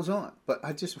 It goes on, but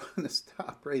I just want to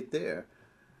stop right there.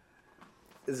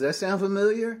 Does that sound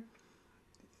familiar?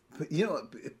 You know,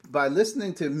 by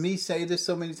listening to me say this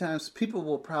so many times, people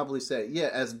will probably say, yeah,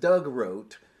 as Doug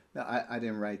wrote. Now, I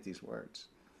didn't write these words.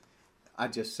 I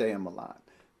just say them a lot.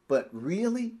 But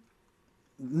really,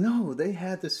 no, they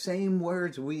had the same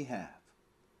words we have.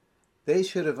 They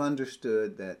should have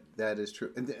understood that that is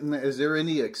true. And is there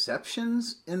any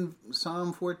exceptions in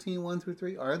Psalm 14, 1 through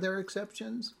 3? Are there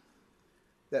exceptions?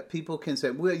 That people can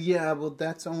say, well,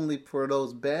 that's only for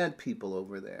those bad people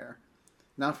over there.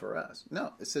 Not for us.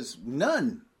 No, it says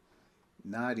none.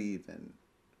 Not even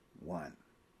one.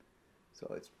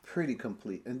 So it's pretty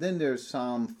complete. And then there's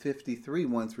Psalm 53,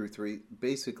 1 through 3.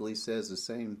 Basically says the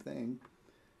same thing.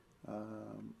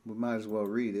 We might as well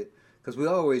read it. Because we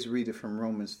always read it from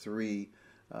Romans 3,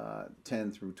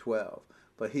 10 through 12.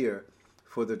 But here,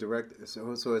 for the direct,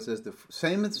 so it says the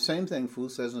same thing. Fool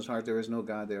says in his heart, there is no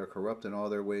God. They are corrupt and all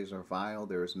their ways are vile.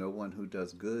 There is no one who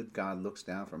does good. God looks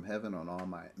down from heaven on all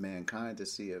mankind to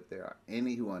see if there are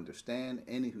any who understand,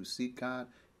 any who seek God.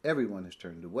 Everyone has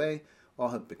turned away. All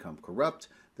have become corrupt.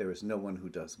 There is no one who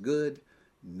does good,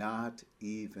 not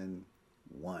even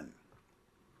one.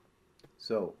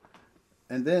 So,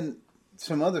 and then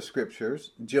some other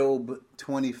scriptures, Job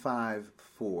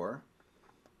 25:4.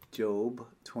 Job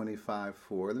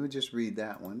 25:4. Let me just read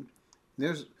that one.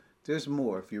 There's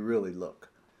more if you really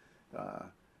look.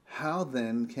 How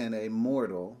then can a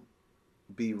mortal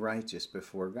be righteous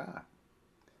before God?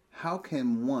 How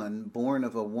can one born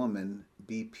of a woman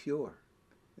be pure?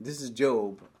 This is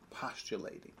Job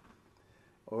postulating.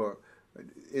 The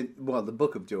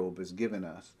book of Job is given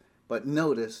us. But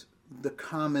notice the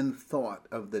common thought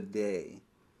of the day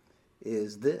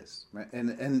is this. Right?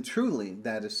 And truly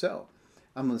that is so.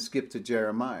 I'm going to skip to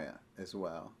Jeremiah as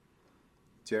well.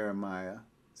 Jeremiah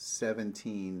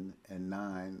 17 and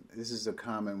 9. This is a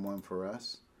common one for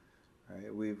us.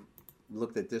 Right? We've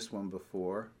looked at this one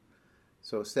before.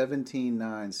 So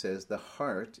 17:9 says, the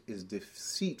heart is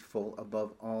deceitful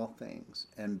above all things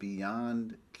and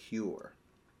beyond cure.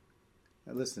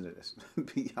 Now listen to this.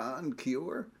 Beyond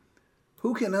cure?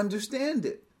 Who can understand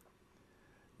it?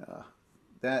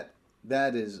 That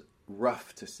is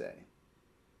rough to say.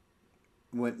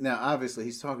 Now, obviously,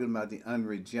 he's talking about the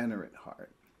unregenerate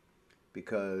heart,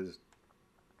 because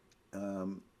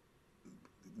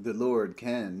the Lord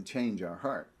can change our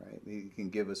heart, right? He can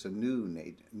give us a new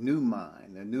nature, new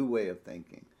mind, a new way of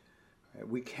thinking. Right?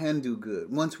 We can do good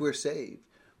once we're saved,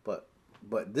 but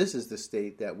this is the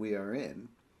state that we are in,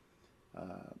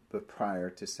 but prior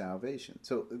to salvation.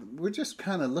 So we're just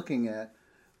kind of looking at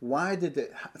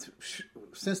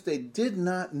since they did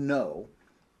not know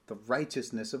the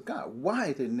righteousness of God.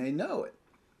 Why didn't they know it?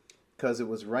 Because it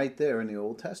was right there in the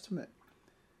Old Testament.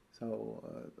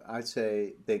 So I'd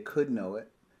say they could know it.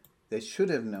 They should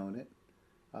have known it.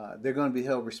 They're going to be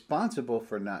held responsible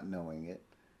for not knowing it.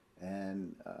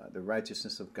 And the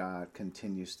righteousness of God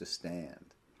continues to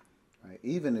stand. Right?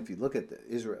 Even if you look at the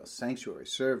Israel sanctuary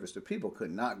service, the people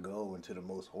could not go into the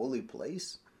most holy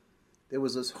place. There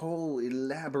was this whole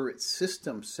elaborate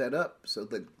system set up so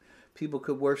that people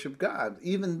could worship God,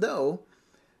 even though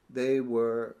they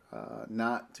were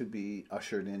not to be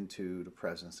ushered into the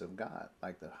presence of God,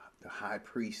 like the high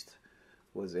priest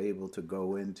was able to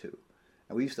go into.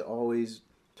 And we used to always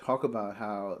talk about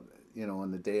how,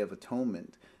 on the Day of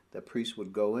Atonement, the priest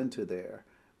would go into there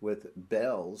with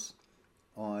bells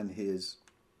on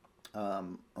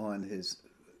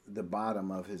the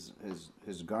bottom of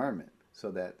his garment, so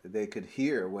that they could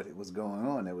hear what was going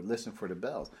on. They would listen for the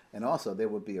bells. And also there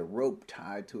would be a rope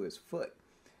tied to his foot.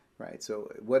 Right?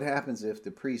 So what happens if the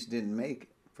priest didn't make it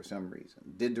for some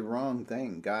reason? Did the wrong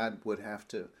thing? God would have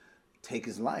to take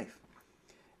his life.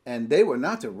 And they were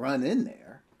not to run in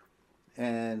there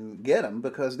and get him,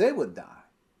 because they would die.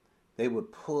 They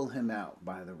would pull him out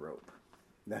by the rope.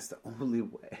 That's the only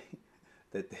way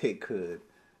that they could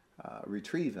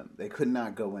retrieve him. They could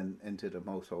not go into the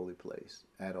most holy place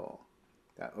at all,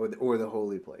 or the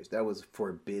holy place. That was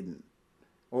forbidden,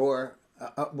 or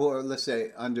let's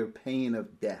say under pain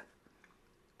of death.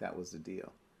 That was the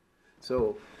deal.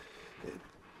 So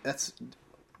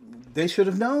they should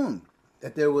have known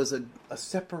that there was a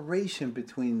separation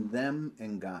between them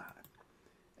and God,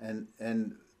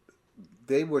 and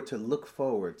they were to look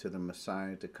forward to the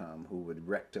Messiah to come who would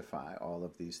rectify all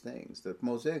of these things. The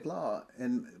Mosaic Law,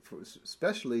 and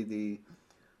especially the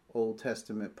Old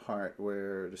Testament part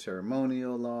where the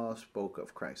ceremonial law spoke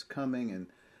of Christ coming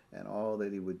and all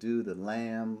that he would do, the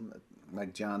Lamb,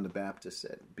 like John the Baptist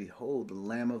said, "Behold, the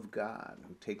Lamb of God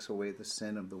who takes away the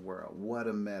sin of the world." What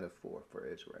a metaphor for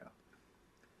Israel.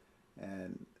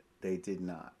 And they did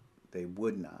not. They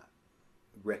would not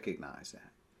recognize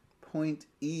that. Point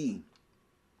E.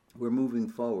 We're moving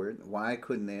forward. Why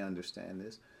couldn't they understand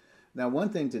this? Now, one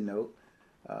thing to note,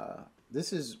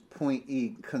 this is point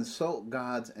E. Consult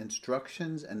God's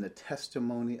instructions and the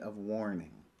testimony of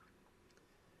warning.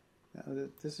 Now,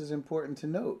 this is important to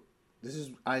note. This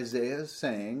is Isaiah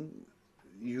saying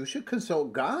you should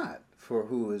consult God for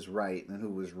who is right and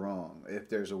who is wrong if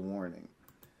there's a warning.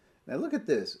 Now look at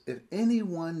this. If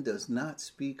anyone does not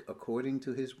speak according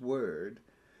to his word,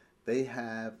 they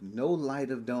have no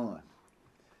light of dawn.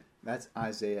 That's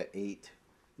Isaiah 8,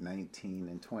 19,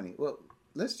 and 20. Well,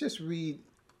 let's just read.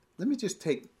 Let me just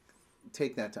take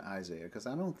that to Isaiah, because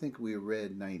I don't think we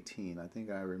read 19. I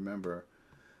think I remember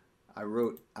I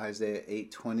wrote Isaiah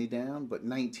 8:20 down, but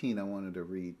 19 I wanted to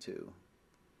read too.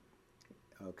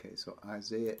 Okay, so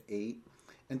Isaiah 8.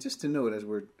 And just to note, as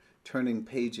we're turning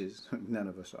pages, none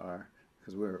of us are,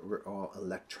 because we're all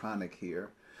electronic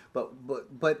here. But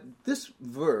this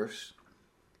verse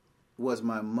was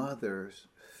my mother's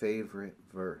favorite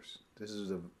verse.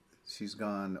 She's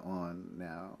gone on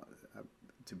now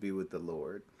to be with the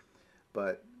Lord,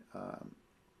 but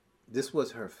this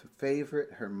was her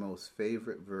most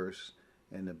favorite verse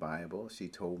in the Bible. She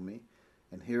told me,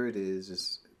 and here it is.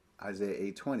 It's Isaiah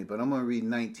 8:20. But I'm going to read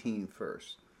 19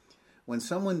 first. When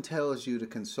someone tells you to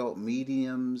consult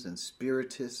mediums and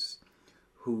spiritists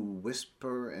who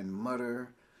whisper and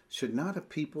mutter, should not a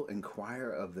people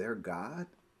inquire of their God?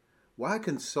 Why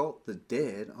consult the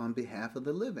dead on behalf of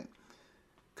the living?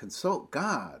 Consult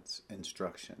God's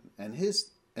instruction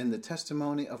and the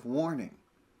testimony of warning.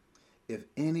 If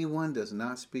anyone does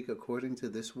not speak according to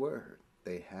this word,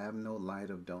 they have no light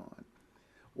of dawn.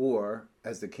 Or,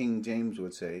 as the King James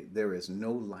would say, there is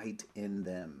no light in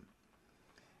them.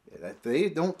 If they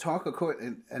don't talk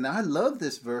according, and I love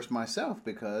this verse myself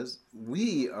because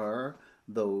we are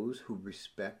those who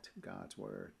respect God's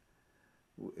word.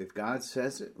 If God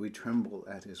says it, we tremble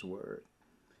at his word.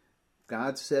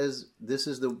 God says this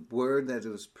is the word that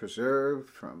was preserved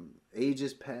from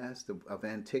ages past of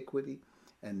antiquity,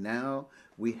 and now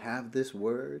we have this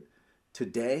word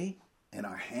today in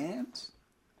our hands.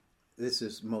 This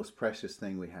is the most precious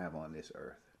thing we have on this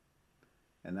earth,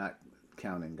 and not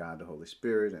counting God the Holy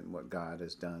Spirit and what God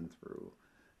has done through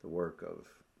the work of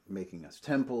making us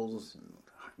temples, and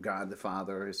God the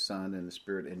Father, his Son, and the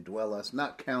Spirit indwell us,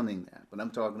 not counting that. But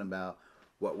I'm talking about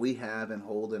what we have and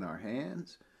hold in our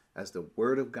hands as the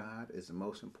Word of God is the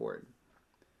most important.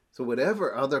 So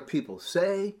whatever other people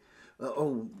say,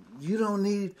 oh, you don't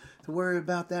need to worry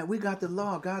about that. We got the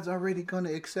law. God's already going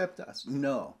to accept us.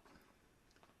 No.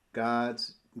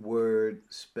 God's word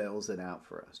spells it out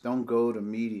for us. Don't go to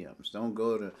mediums. Don't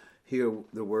go to hear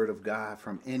the word of God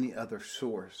from any other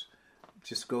source.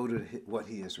 Just go to what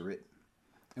he has written.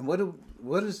 And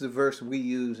what is the verse we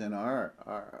use in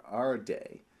our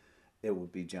day? It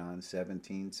would be John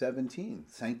 17:17.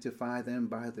 Sanctify them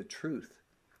by the truth.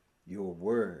 Your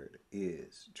word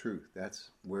is truth. That's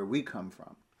where we come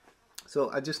from. So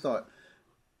I just thought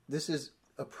this is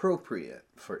appropriate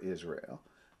for Israel.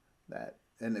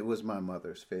 And it was my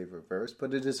mother's favorite verse,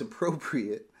 but it is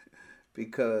appropriate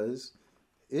because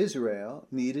Israel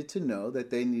needed to know that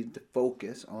they needed to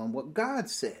focus on what God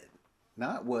said,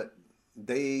 not what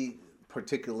they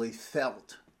particularly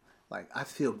felt. Like, I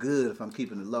feel good if I'm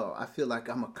keeping the law. I feel like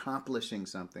I'm accomplishing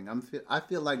something. I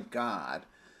feel like God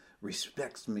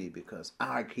respects me because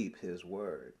I keep his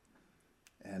word.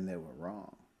 And they were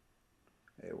wrong.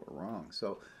 They were wrong.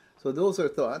 So those are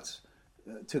thoughts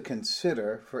to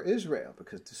consider for Israel,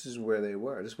 because this is where they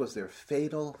were. This was their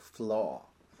fatal flaw.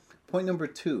 Point number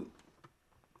 2.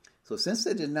 So since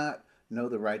they did not know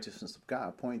the righteousness of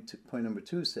God, point number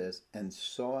 2 says, and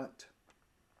sought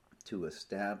to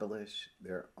establish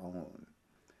their own.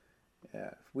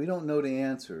 Yeah, if we don't know the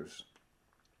answers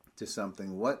to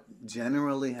something, what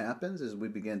generally happens is we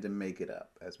begin to make it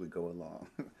up as we go along.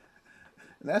 And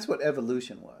that's what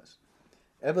evolution was.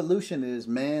 Evolution is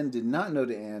man did not know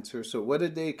the answer, so what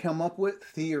did they come up with?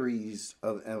 Theories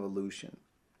of evolution.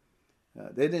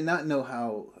 They did not know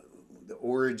how the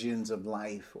origins of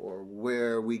life or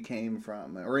where we came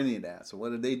from or any of that. So what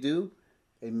did they do?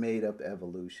 They made up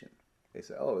evolution. They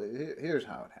said, oh, here's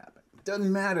how it happened. It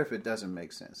doesn't matter if it doesn't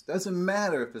make sense. It doesn't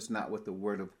matter if it's not what the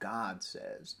Word of God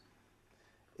says.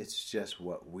 It's just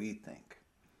what we think.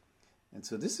 And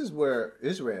so this is where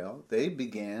Israel, they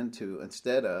began to,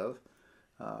 instead of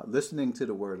listening to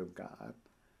the Word of God,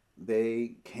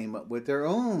 they came up with their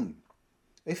own.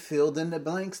 They filled in the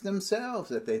blanks themselves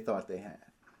that they thought they had.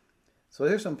 So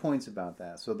there's some points about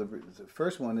that. So the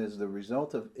first one is the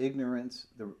result of ignorance.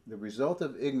 The result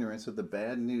of ignorance of the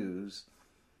bad news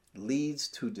leads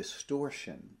to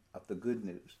distortion of the good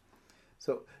news.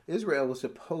 So Israel was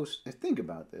supposed, think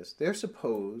about this, they're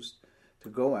supposed to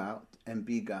go out and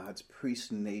be God's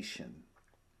priest nation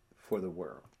for the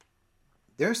world.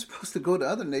 They're supposed to go to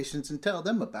other nations and tell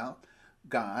them about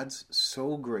God's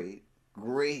so great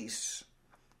grace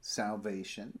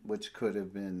salvation, which could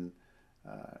have been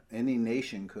any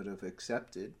nation could have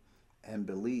accepted and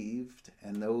believed,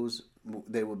 and those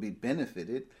they would be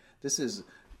benefited. This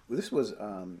was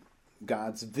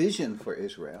God's vision for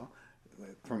Israel.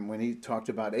 From when he talked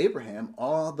about Abraham,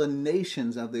 all the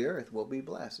nations of the earth will be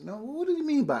blessed. No, what do you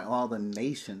mean by all the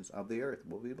nations of the earth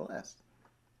will be blessed?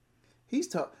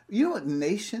 You know what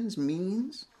nations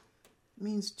means? It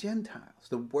means Gentiles.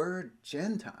 The word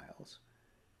Gentiles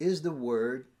is the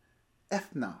word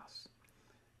ethnos.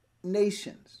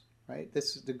 Nations, right?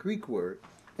 This is the Greek word.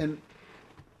 And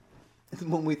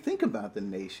when we think about the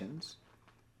nations,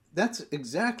 that's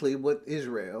exactly what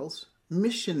Israel's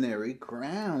missionary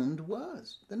ground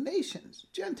was. The nations,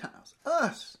 Gentiles,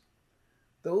 us.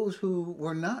 Those who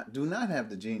do not have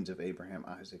the genes of Abraham,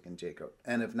 Isaac, and Jacob,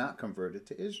 and have not converted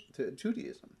to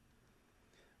Judaism.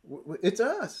 It's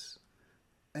us.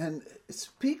 And it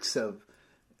speaks of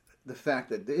the fact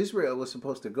that Israel was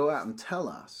supposed to go out and tell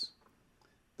us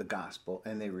the gospel,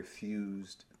 and they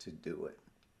refused to do it.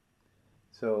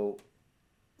 So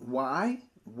why?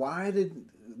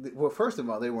 Well, first of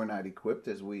all, they were not equipped,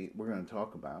 as we're going to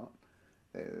talk about.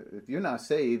 If you're not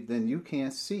saved, then you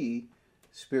can't see,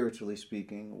 spiritually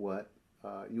speaking, what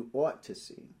you ought to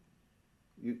see.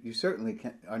 You certainly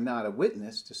are not a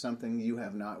witness to something you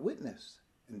have not witnessed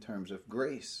in terms of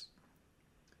grace.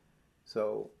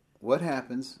 So what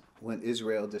happens when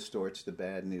Israel distorts the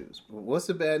bad news? What's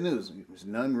the bad news? There's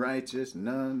none righteous,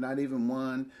 none, not even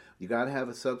one. You got to have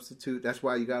a substitute. That's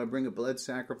why you got to bring a blood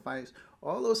sacrifice.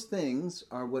 All those things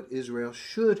are what Israel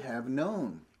should have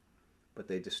known. But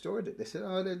they distorted it. They said,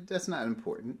 oh, that's not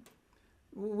important.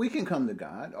 We can come to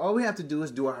God. All we have to do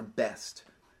is do our best.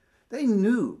 They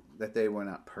knew that they were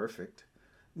not perfect.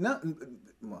 Well,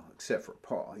 except for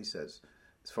Paul. He says,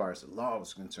 as far as the law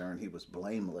was concerned, he was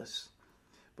blameless.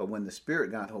 But when the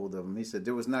Spirit got hold of him, he said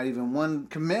there was not even one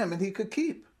commandment he could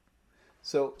keep.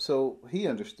 So he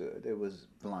understood. It was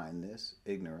blindness,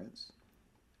 ignorance,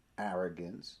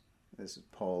 arrogance. This is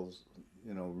Paul's,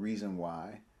 reason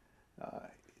why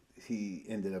he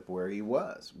ended up where he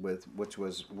was, which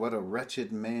was, what a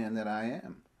wretched man that I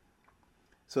am.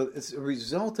 So it's a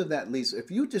result of that least. If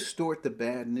you distort the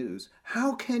bad news,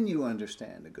 how can you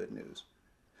understand the good news?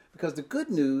 Because the good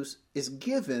news is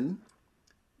given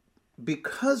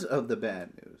because of the bad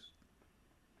news.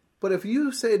 But if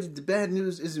you say that the bad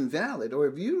news isn't valid, or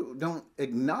if you don't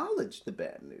acknowledge the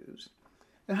bad news,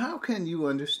 then how can you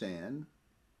understand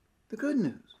the good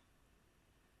news?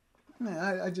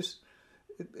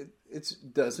 It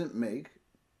doesn't make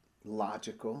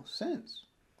logical sense.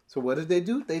 So what did they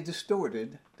do? They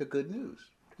distorted the good news.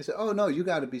 They said, oh no, you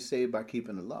got to be saved by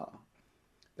keeping the law.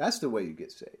 That's the way you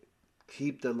get saved.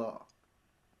 Keep the law.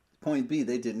 Point B,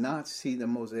 they did not see the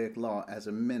Mosaic law as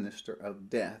a minister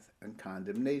of death and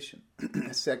condemnation.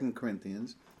 2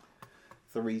 Corinthians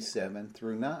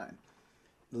 3:7-9.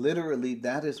 Literally,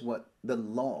 that is what the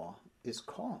law is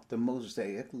called. The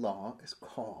Mosaic law is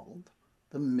called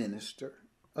the minister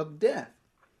of death.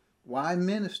 Why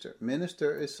minister?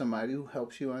 Minister is somebody who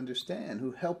helps you understand,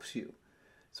 who helps you.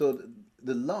 So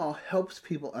the law helps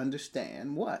people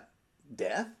understand what?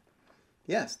 Death?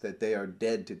 Yes, that they are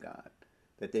dead to God,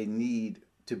 that they need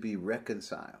to be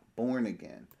reconciled, born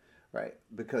again, right?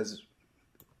 Because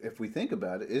if we think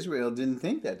about it, Israel didn't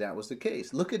think that was the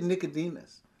case. Look at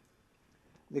Nicodemus.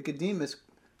 Nicodemus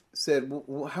said,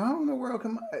 well, how in the world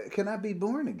can I be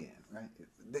born again, right?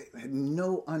 They had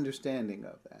no understanding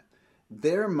of that.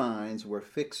 Their minds were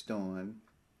fixed on,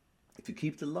 if you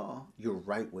keep the law, you're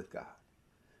right with God.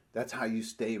 That's how you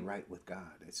stay right with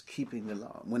God. It's keeping the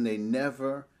law. When they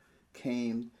never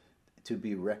came to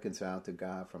be reconciled to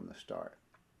God from the start.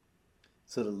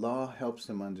 So the law helps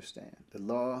them understand. The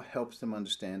law helps them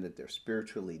understand that they're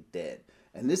spiritually dead.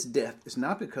 And this death is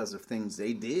not because of things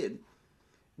they did,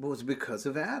 but it's because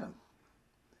of Adam.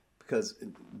 Because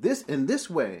in this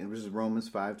way, and this is Romans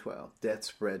 5:12, death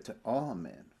spread to all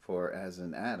men, for as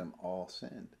in Adam all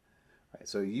sinned. Right?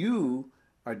 So you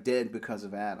are dead because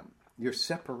of Adam. You're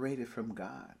separated from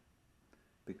God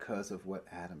because of what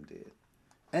Adam did.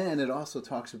 And it also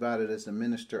talks about it as a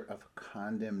minister of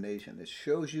condemnation. It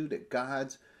shows you that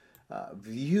God's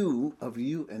view of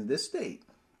you in this state,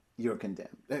 you're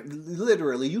condemned.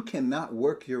 Literally, you cannot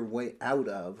work your way out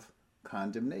of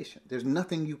condemnation. There's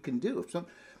nothing you can do.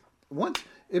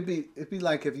 It'd be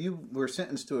like if you were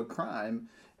sentenced to a crime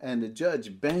and the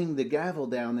judge banged the gavel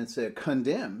down and said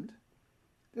condemned.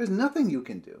 There's nothing you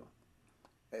can do.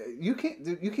 You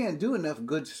can't do enough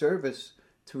good service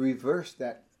to reverse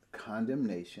that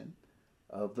condemnation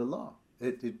of the law.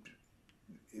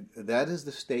 That is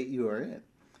the state you are in.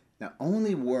 Now,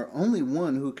 only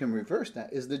one who can reverse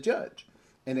that is the judge.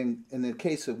 And in the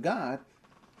case of God,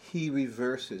 he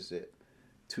reverses it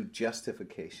to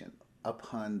justification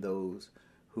upon those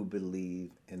who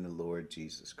believe in the Lord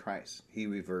Jesus Christ. He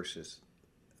reverses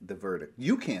the verdict.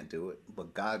 You can't do it,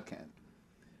 but God can.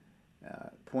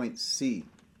 Point C,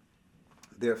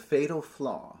 their fatal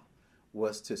flaw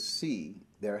was to see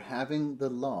their having the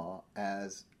law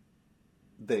as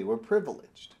they were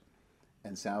privileged.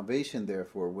 And salvation,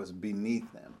 therefore, was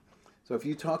beneath them. So if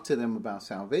you talk to them about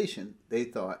salvation, they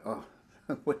thought, oh,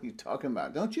 what are you talking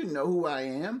about? Don't you know who I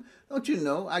am? Don't you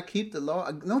know I keep the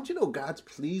law? Don't you know God's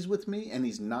pleased with me and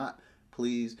he's not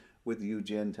pleased with you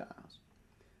Gentiles?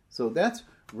 So that's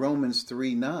Romans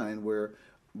 3:9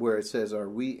 where it says, are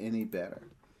we any better?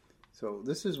 So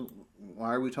this is,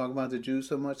 why are we talking about the Jews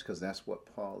so much? Because that's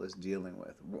what Paul is dealing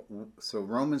with. So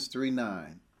Romans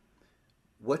 3:9,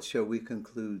 what shall we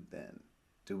conclude then?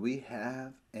 Do we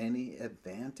have any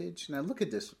advantage? Now look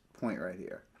at this point right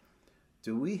here.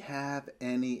 Do we have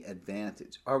any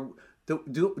advantage?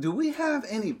 Do we have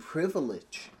any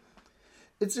privilege?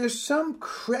 Is there some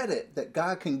credit that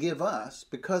God can give us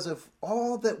because of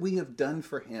all that we have done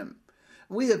for him?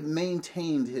 We have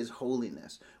maintained his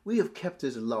holiness. We have kept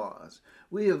his laws.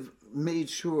 We have made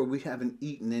sure we haven't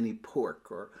eaten any pork.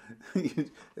 Or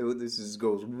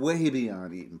goes way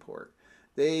beyond eating pork.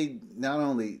 They not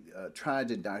only tried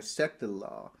to dissect the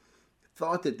law,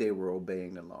 thought that they were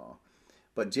obeying the law,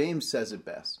 but James says it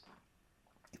best.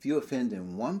 If you offend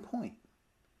in one point,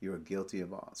 you're guilty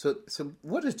of all. So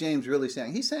what is James really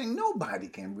saying? He's saying nobody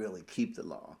can really keep the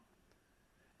law.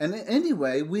 And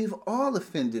anyway, we've all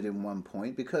offended in one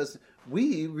point because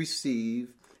we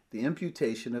receive the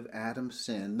imputation of Adam's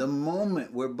sin the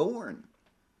moment we're born.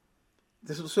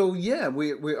 So yeah,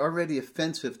 we're already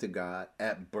offensive to God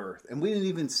at birth. And we didn't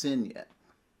even sin yet.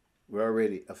 We're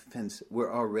already offensive.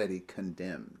 We're already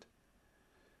condemned.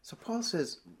 So Paul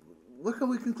says, what can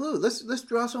we conclude? Let's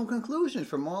draw some conclusions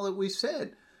from all that we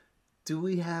said. Do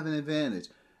we have an advantage?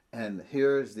 And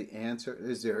here's the answer.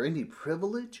 Is there any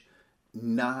privilege?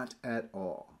 Not at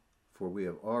all. For we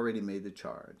have already made the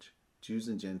charge. Jews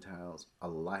and Gentiles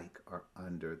alike are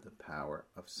under the power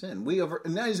of sin.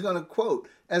 And now he's going to quote,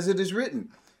 as it is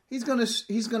written. He's going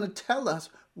to tell us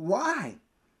why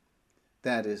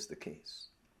that is the case.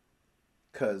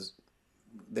 Because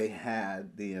they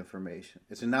had the information.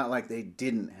 It's not like they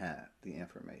didn't have the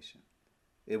information.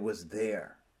 It was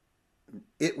there.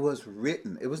 It was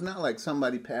written. It was not like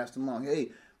somebody passed along,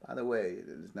 hey, by the way,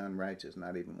 there's none righteous,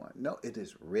 not even one. No, it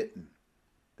is written.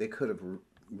 They could have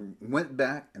went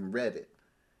back and read it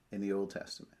in the Old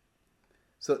Testament.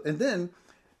 So, and then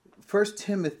 1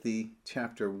 Timothy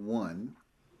chapter 1,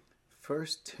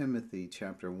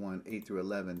 8 through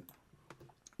 11.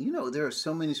 You know, there are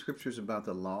so many scriptures about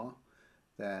the law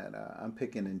that I'm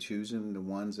picking and choosing the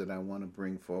ones that I want to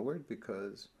bring forward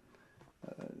because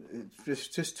it's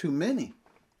just too many.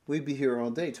 We'd be here all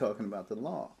day talking about the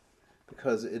law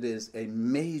because it is a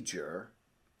major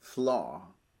flaw,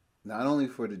 not only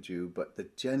for the Jew, but the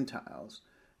Gentiles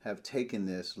have taken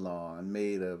this law and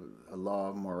made a law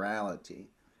of morality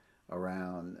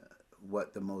around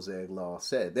what the Mosaic law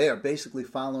said. They are basically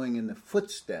following in the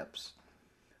footsteps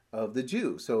of the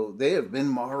Jew. So they have been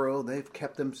moral, they've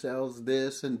kept themselves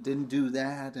this and didn't do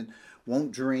that and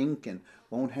won't drink and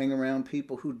won't hang around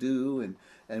people who do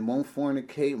and won't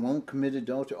fornicate, won't commit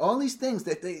adultery. All these things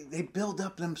that they build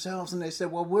up themselves and they say,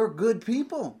 well, we're good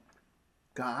people.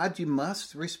 God, you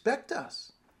must respect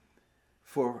us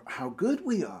for how good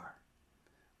we are.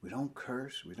 We don't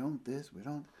curse, we don't this, we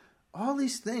don't. all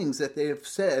these things that they have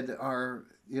said are,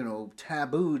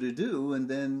 taboo to do, and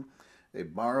then they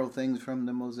borrow things from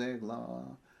the Mosaic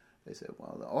Law. They said,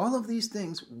 well, all of these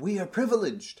things, we are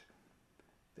privileged.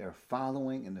 They're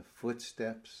following in the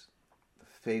footsteps, the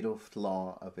fatal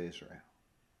flaw of Israel.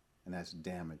 And that's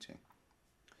damaging.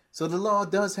 So the law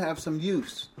does have some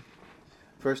use.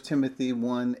 1 Timothy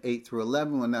 1, 8 through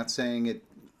 11, we're not saying it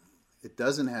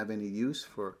doesn't have any use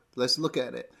for, let's look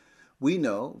at it. We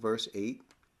know, verse 8,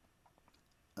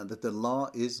 that the law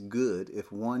is good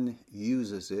if one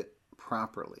uses it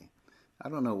properly. I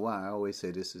don't know why I always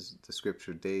say this is the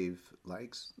scripture Dave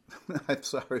likes. I'm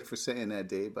sorry for saying that,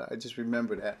 Dave, but I just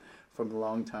remember that from a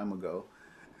long time ago.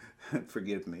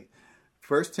 Forgive me.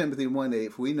 1 Timothy 1:8,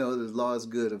 if we know that the law is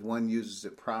good if one uses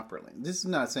it properly. This is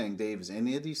not saying Dave is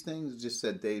any of these things. It just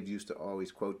said Dave used to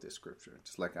always quote this scripture,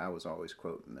 just like I was always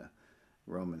quoting the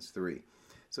Romans 3.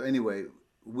 So anyway,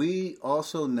 we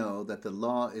also know that the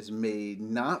law is made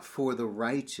not for the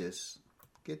righteous,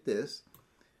 get this,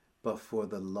 but for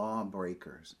the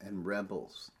lawbreakers and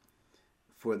rebels,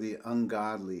 for the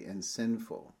ungodly and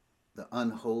sinful, the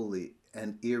unholy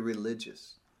and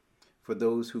irreligious, for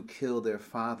those who kill their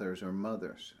fathers or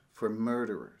mothers, for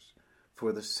murderers,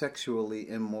 for the sexually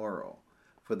immoral,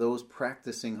 for those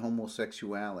practicing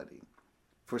homosexuality,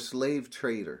 for slave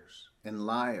traders and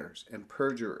liars and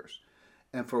perjurers,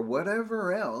 and for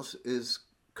whatever else is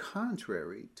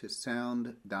contrary to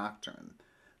sound doctrine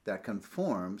that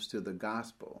conforms to the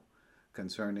gospel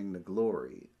concerning the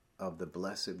glory of the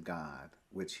blessed God,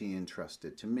 which he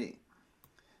entrusted to me.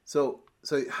 So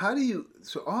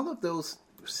all of those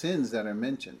sins that are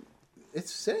mentioned,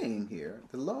 it's saying here,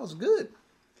 the law is good.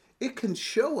 It can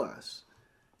show us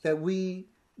that we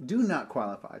do not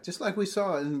qualify. Just like we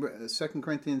saw in 2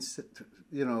 Corinthians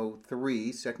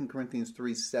 3, 2 Corinthians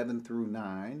 3, 7 through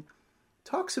 9,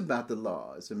 talks about the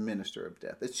law as a minister of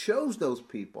death. It shows those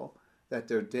people that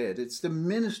they're dead. It's the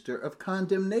minister of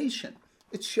condemnation.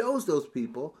 It shows those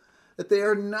people that they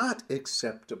are not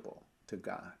acceptable to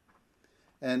God.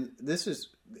 And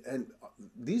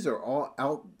these are all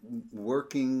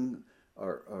outworking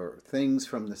or things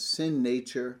from the sin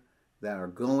nature that are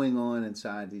going on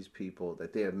inside these people,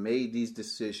 that they have made these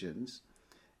decisions.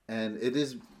 And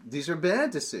these are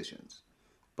bad decisions,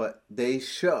 but they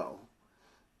show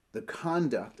the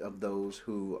conduct of those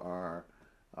who are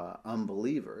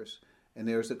unbelievers. And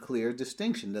there's a clear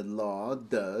distinction. The law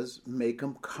does make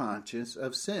them conscious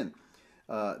of sin.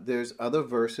 There's other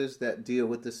verses that deal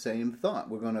with the same thought.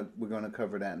 We're gonna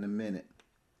cover that in a minute.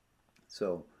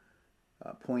 So,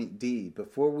 point D: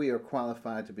 before we are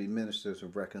qualified to be ministers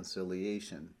of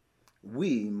reconciliation,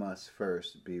 we must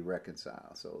first be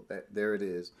reconciled. So there it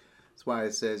is. That's why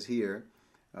it says here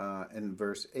in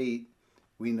verse 8,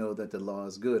 we know that the law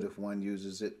is good if one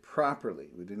uses it properly.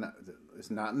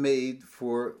 It's not made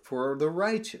for the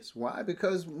righteous. Why?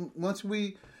 Because once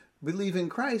we believe in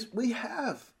Christ, we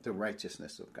have the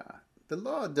righteousness of God. The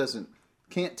law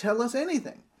can't tell us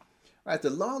anything. Right? The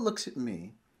law looks at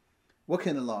me. What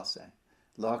can the law say?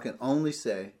 The law can only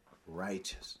say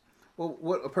righteous. Well,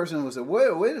 what a person will say,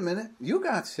 wait a minute, you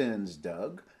got sins,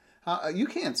 Doug. You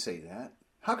can't say that.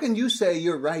 How can you say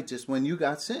you're righteous when you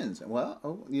got sins?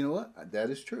 Well, you know what?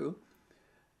 That is true.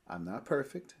 I'm not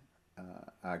perfect.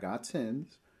 I got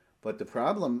sins. But the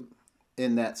problem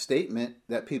in that statement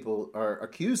that people are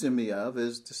accusing me of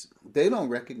is they don't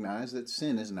recognize that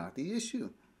sin is not the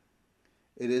issue.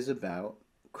 It is about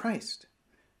Christ.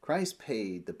 Christ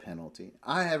paid the penalty.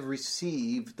 I have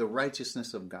received the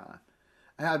righteousness of God.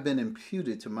 I have been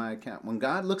imputed to my account. When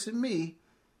God looks at me,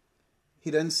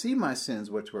 he doesn't see my sins,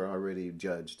 which were already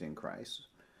judged in Christ.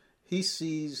 He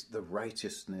sees the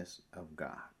righteousness of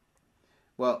God.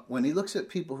 Well, when he looks at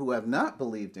people who have not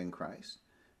believed in Christ,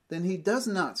 then he does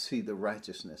not see the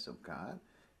righteousness of God.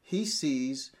 He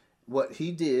sees what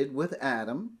he did with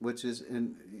Adam, which is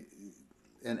in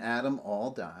Adam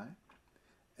all die.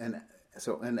 And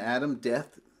so in Adam,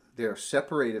 death, they are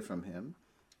separated from him,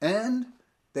 and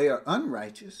they are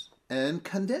unrighteous and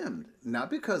condemned, not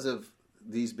because of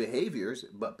these behaviors,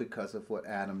 but because of what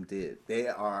Adam did. They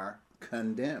are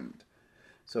condemned.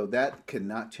 So that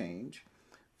cannot change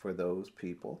for those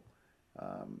people.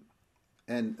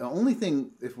 And the only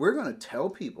thing, if we're going to tell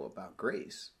people about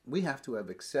grace, we have to have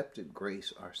accepted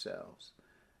grace ourselves.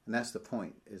 And that's the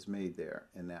point is made there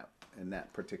in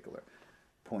that particular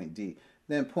point D.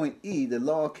 Then point E, the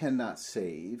law cannot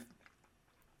save.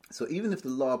 So even if the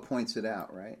law points it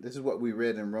out, right? This is what we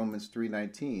read in Romans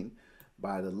 3:19.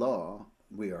 By the law,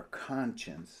 we are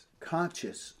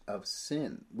conscious of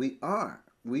sin. We are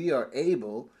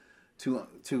able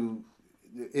to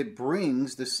it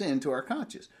brings the sin to our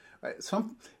conscience. Right?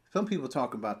 Some people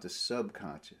talk about the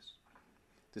subconscious.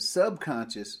 The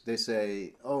subconscious, they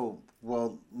say, oh,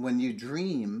 well, when you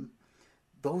dream,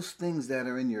 those things that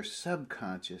are in your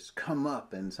subconscious come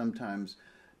up, and sometimes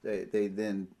they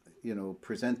then,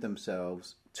 present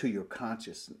themselves to your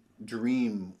conscious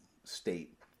dream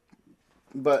state.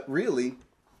 But really,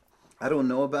 I don't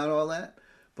know about all that,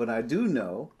 but I do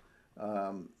know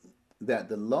that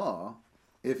the law,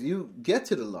 if you get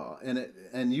to the law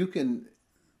and you can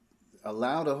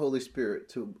allow the Holy Spirit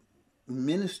to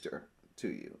minister to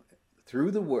you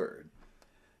through the Word,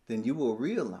 then you will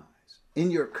realize in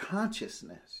your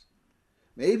consciousness,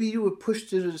 maybe you were pushed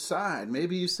to the side.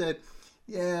 Maybe you said,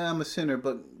 yeah, I'm a sinner,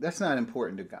 but that's not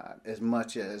important to God as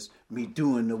much as me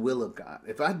doing the will of God.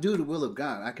 If I do the will of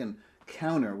God, I can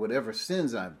counter whatever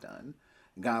sins I've done.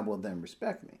 God will then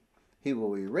respect me. He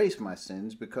will erase my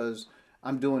sins because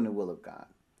I'm doing the will of God.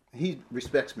 He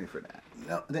respects me for that.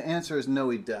 No, the answer is no,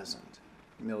 he doesn't.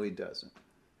 No, he doesn't.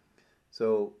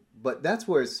 So, but that's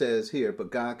where it says here,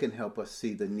 but God can help us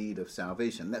see the need of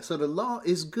salvation. So the law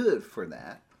is good for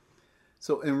that.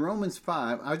 So in Romans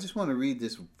 5, I just want to read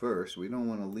this verse. We don't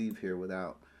want to leave here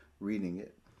without reading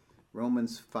it.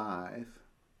 Romans 5,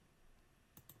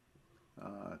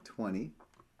 20,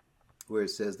 where it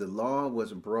says, the law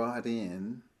was brought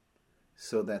in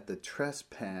so that the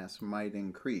trespass might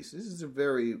increase. This is a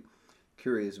very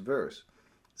curious verse.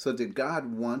 So did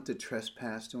God want the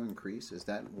trespass to increase? Is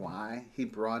that why he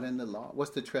brought in the law?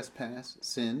 What's the trespass?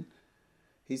 Sin.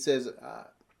 He says,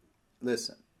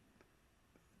 listen,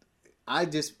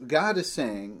 God is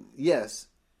saying, yes,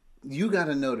 you got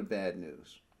to know the bad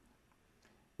news.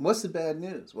 What's the bad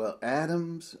news? Well,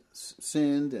 Adam's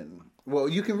sinned, and, well,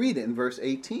 you can read it in verse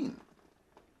 18.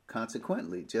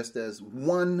 Consequently, just as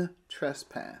one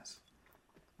trespass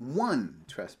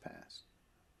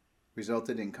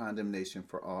resulted in condemnation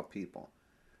for all people.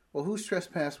 Well, whose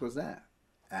trespass was that?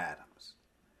 Adam's.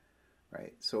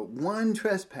 Right? So one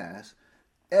trespass,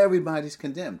 everybody's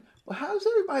condemned. Well, how does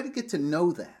everybody get to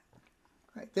know that?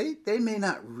 Right? They may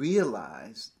not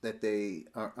realize that they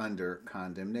are under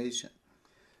condemnation.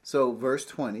 So verse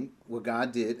 20, what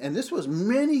God did, and this was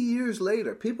many years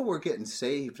later. People were getting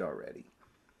saved already.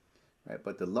 Right?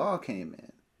 But the law came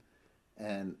in,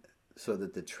 and so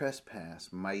that the trespass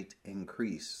might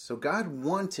increase. So God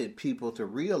wanted people to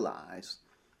realize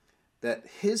that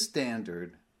his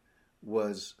standard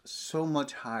was so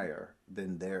much higher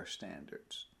than their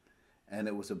standards. And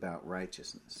it was about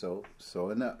righteousness.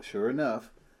 Sure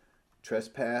enough,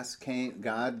 trespass came,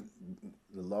 the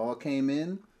law came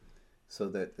in so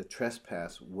that the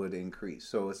trespass would increase.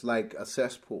 So it's like a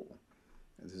cesspool.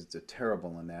 This is a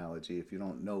terrible analogy if you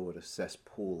don't know what a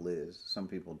cesspool is. Some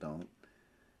people don't.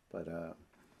 But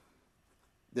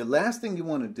the last thing you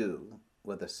want to do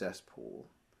with a cesspool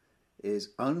is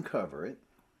uncover it,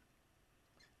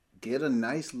 get a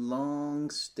nice long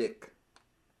stick,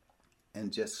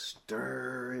 and just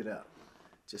stir it up.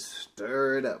 Just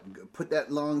stir it up. Put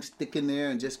that long stick in there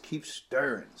and just keep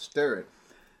stirring. Stir it.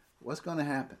 What's going to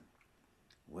happen?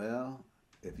 Well,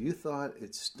 if you thought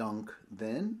it stunk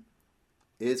then,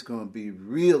 it's going to be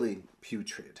really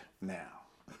putrid now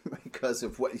because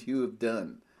of what you have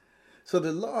done. So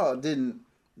the law didn't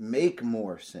make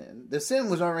more sin. The sin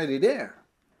was already there.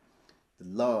 The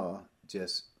law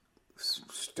just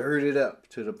stirred it up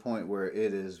to the point where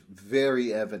it is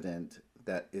very evident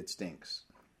that it stinks.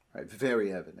 Right?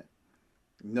 Very evident.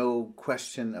 No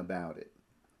question about it.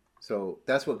 So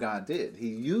that's what God did. He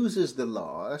uses the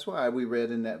law. That's why we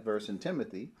read in that verse in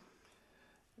Timothy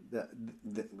that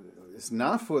it's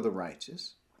not for the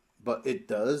righteous, but it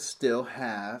does still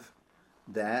have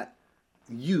that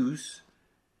use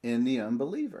in the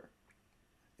unbeliever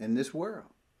in this world,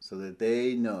 so that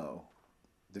they know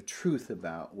the truth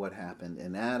about what happened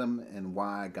in Adam and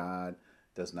why God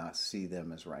does not see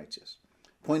them as righteous.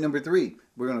 Point number 3,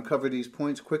 we're going to cover these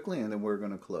points quickly and then we're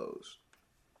going to close.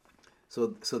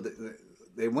 So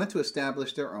they went to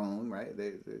establish their own, right?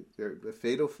 The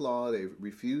fatal flaw, they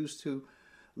refused to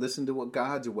listen to what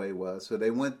God's way was, so they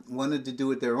wanted to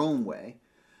do it their own way.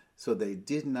 So they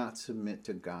did not submit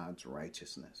to God's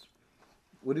righteousness.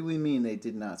 What do we mean they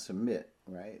did not submit,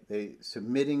 right?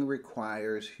 Submitting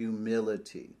requires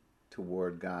humility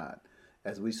toward God,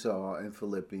 as we saw in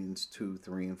Philippians 2,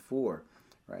 3, and 4,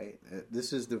 right?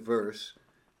 This is the verse.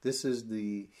 This is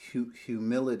the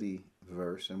humility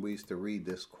verse, and we used to read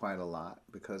this quite a lot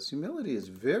because humility is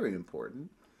very important.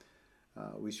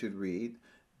 We should read.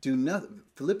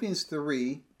 Philippians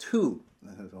 3, 2.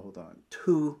 Hold on.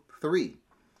 2, 3.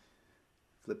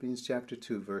 Philippians chapter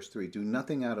 2, verse 3. Do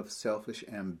nothing out of selfish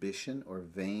ambition or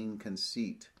vain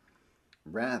conceit.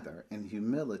 Rather, in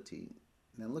humility,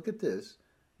 now look at this,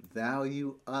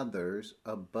 value others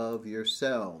above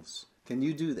yourselves. Can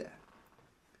you do that?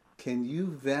 Can you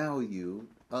value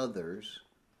others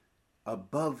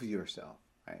above yourself?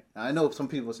 Right? Now, I know some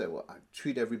people say, well, I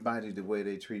treat everybody the way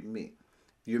they treat me.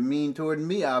 If you're mean toward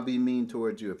me, I'll be mean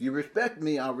towards you. If you respect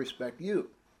me, I'll respect you.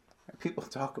 People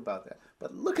talk about that.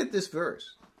 But look at this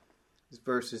verse. This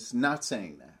verse is not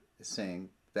saying that. It's saying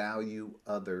value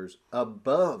others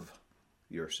above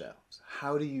yourselves.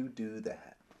 How do you do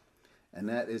that? And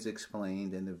that is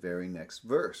explained in the very next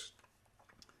verse.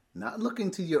 Not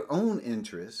looking to your own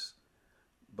interests,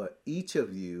 but each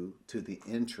of you to the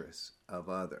interests of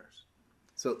others.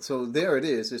 So there it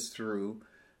is. It's through,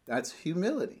 that's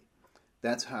humility.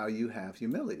 That's how you have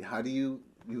humility. How do you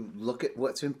look at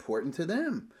what's important to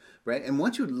them, right? And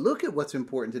once you look at what's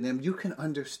important to them, you can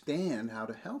understand how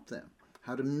to help them,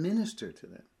 how to minister to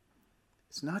them.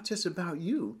 It's not just about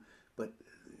you, but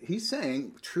he's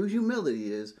saying true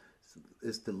humility is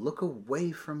to look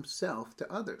away from self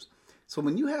to others. So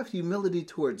when you have humility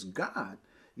towards God,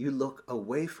 you look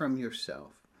away from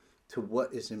yourself to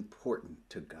what is important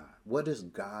to God. What does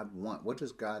God want? What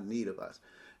does God need of us?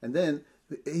 And then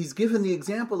he's given the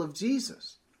example of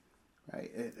Jesus,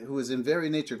 right, who is in very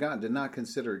nature God, did not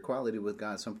consider equality with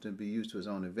God something to be used to his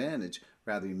own advantage.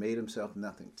 Rather, he made himself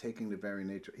nothing, taking the very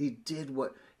nature. He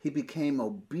became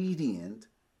obedient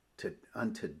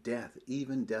unto death,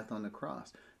 even death on the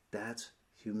cross. That's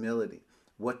humility.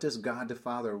 What does God the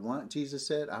Father want? Jesus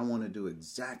said, I want to do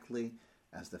exactly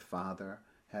as the Father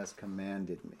has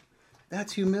commanded me.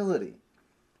 That's humility.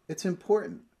 It's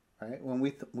important, right? When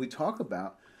we talk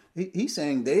about, he's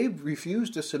saying they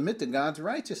refused to submit to God's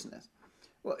righteousness.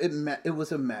 Well, it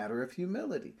was a matter of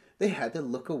humility. They had to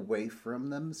look away from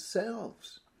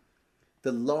themselves.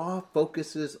 The law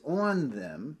focuses on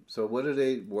them. So what are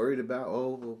they worried about?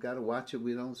 Oh, we've got to watch it.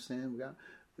 We don't sin.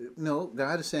 No,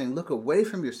 God is saying, look away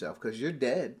from yourself because you're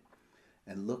dead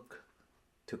and look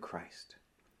to Christ.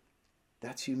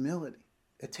 That's humility.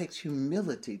 It takes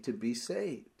humility to be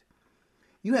saved.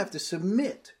 You have to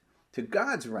submit to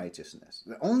God's righteousness.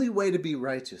 The only way to be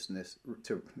righteous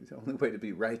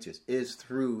is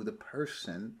through the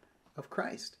person of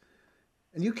Christ.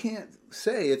 And you can't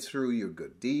say it's through your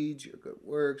good deeds, your good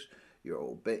works, your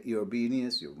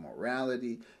obedience, your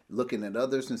morality, looking at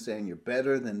others and saying you're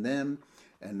better than them,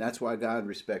 and that's why God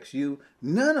respects you.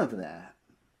 None of that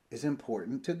is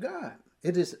important to God.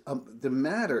 It is the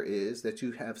matter is that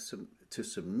you have to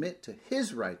submit to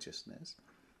his righteousness.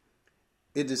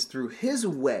 It is through his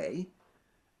way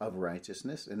of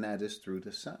righteousness, and that is through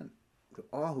the Son, to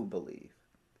all who believe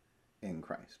in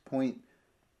Christ. Point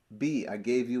B, I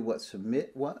gave you what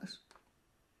submit was.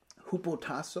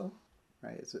 Hupotasso,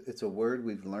 right? It's a word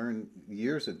we've learned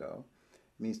years ago.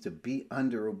 It means to be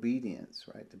under obedience,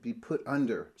 right? To be put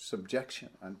under subjection,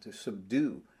 to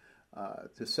subdue,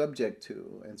 to subject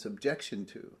to, and subjection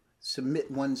to, submit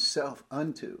oneself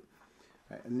unto.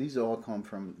 Right? And these all come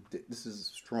from, this is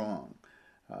strong,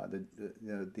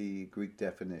 the Greek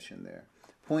definition there.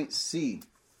 Point C,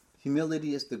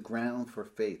 humility is the ground for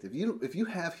faith. If you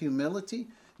have humility,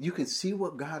 you can see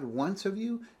what God wants of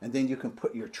you, and then you can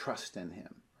put your trust in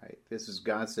him. Right? This is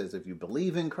God says, if you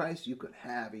believe in Christ, you could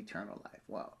have eternal life.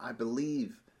 Well, I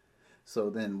believe. So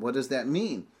then what does that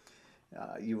mean?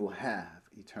 You will have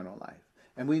eternal life.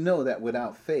 And we know that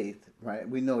without faith, right,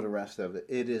 we know the rest of it.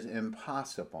 It is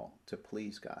impossible to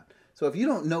please God. So if you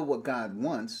don't know what God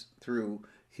wants through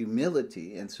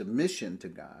humility and submission to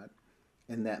God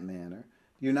in that manner,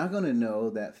 you're not going to know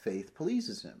that faith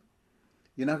pleases him.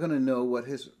 You're not going to know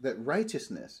that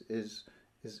righteousness is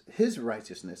his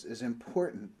righteousness is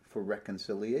important for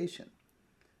reconciliation.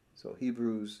 So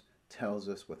Hebrews tells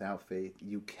us without faith,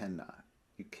 you cannot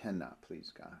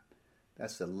please God.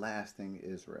 That's the last thing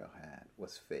Israel had,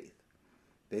 was faith.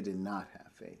 They did not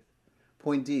have faith.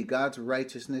 Point D, God's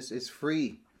righteousness is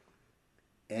free.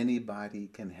 Anybody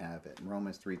can have it.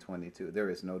 Romans 3:22, there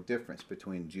is no difference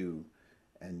between Jew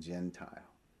and Gentile.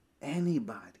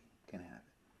 Anybody can have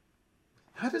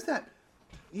it. How does that,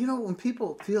 when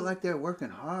people feel like they're working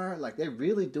hard, like they're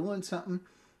really doing something,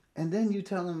 and then you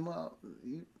tell them, well,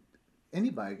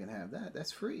 anybody can have that.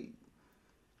 That's free.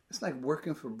 It's like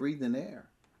working for breathing air.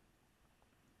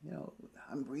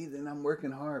 I'm breathing, I'm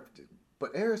working hard,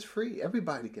 but air is free.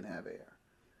 Everybody can have air.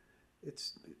 It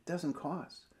doesn't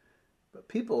cost. But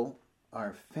people are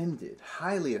offended,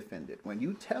 highly offended, when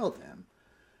you tell them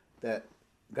that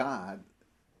God,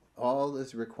 all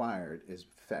is required is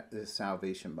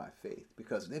salvation by faith,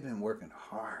 because they've been working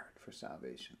hard for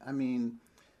salvation. I mean,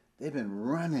 they've been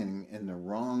running in the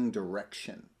wrong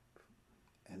direction.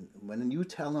 And when you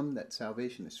tell them that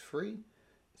salvation is free,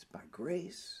 it's by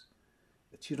grace,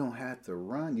 that you don't have to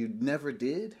run. You never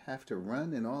did have to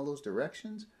run in all those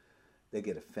directions. They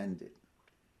get offended.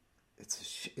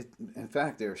 In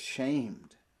fact, they're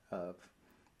ashamed of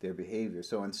their behavior.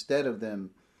 So instead of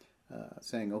them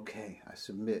saying, okay, I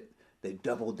submit, they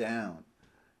double down.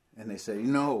 And they say,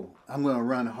 no, I'm going to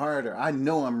run harder. I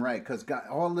know I'm right because God,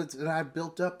 all that I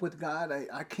built up with God,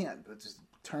 I can't just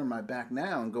turn my back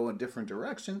now and go a different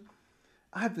direction.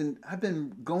 I've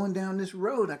been going down this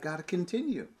road. I got to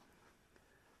continue.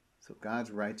 So God's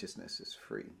righteousness is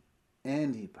free.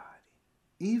 Anybody,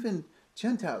 even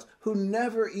Gentiles who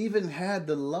never even had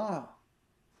the law,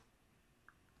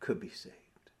 could be saved.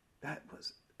 That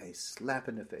was a slap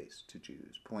in the face to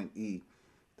Jews. Point E.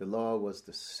 The law was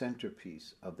the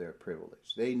centerpiece of their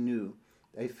privilege.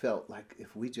 They felt like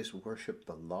if we just worship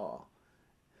the law,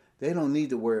 they don't need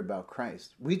to worry about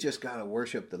Christ. We just got to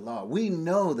worship the law. We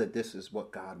know that this is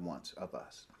what God wants of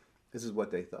us. This is what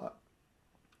they thought.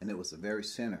 And it was the very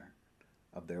center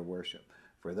of their worship.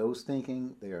 For those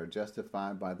thinking they are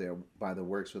justified by the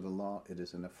works of the law, it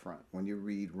is an affront. When you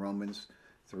read Romans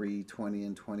 3:20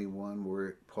 and 21,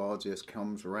 where Paul just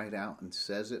comes right out and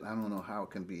says it. I don't know how it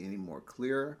can be any more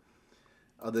clearer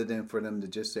other than for them to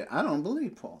just say, I don't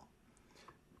believe Paul.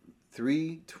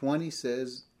 3:20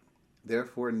 says,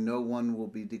 therefore no one will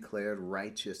be declared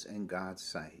righteous in God's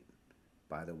sight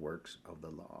by the works of the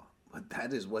law. But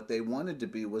that is what they wanted to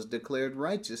be, was declared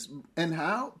righteous. And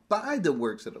how? By the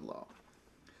works of the law.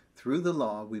 Through the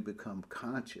law, we become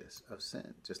conscious of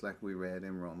sin, just like we read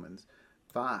in Romans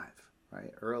 5.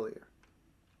 Right, earlier.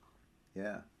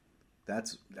 Yeah, that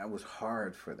was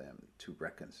hard for them to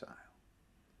reconcile.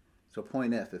 So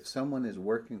point F, if someone is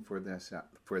working for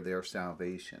their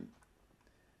salvation,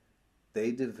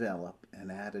 they develop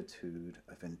an attitude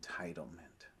of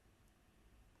entitlement.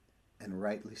 And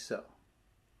rightly so.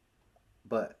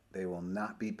 But they will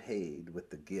not be paid with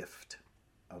the gift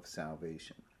of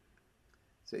salvation.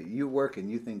 So you work and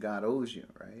you think God owes you,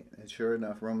 right? And sure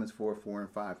enough, Romans 4:4 and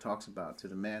 5 talks about to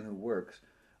the man who works,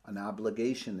 an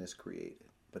obligation is created.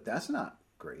 But that's not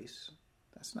grace.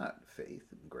 That's not faith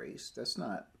and grace. That's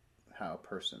not how a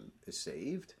person is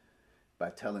saved, by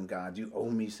telling God, you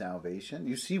owe me salvation.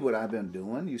 You see what I've been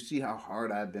doing. You see how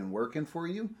hard I've been working for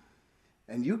you.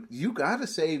 And you got to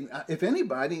say, if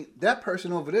anybody, that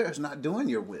person over there is not doing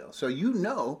your will. So you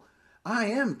know I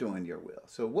am doing your will.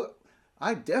 So what?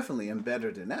 I definitely am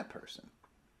better than that person.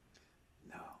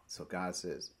 No. So God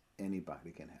says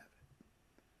anybody can have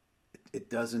it. It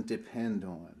doesn't depend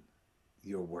on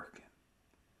your working.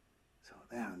 So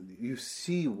now you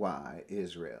see why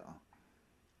Israel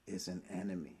is an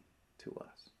enemy to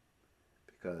us.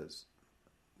 Because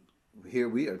here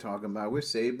we are talking about we're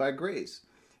saved by grace.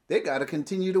 They got to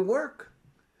continue to work.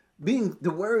 Being the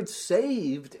word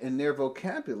saved in their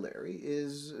vocabulary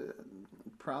is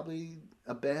probably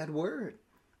a bad word,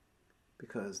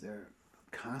 because they're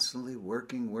constantly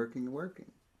working,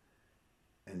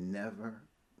 and never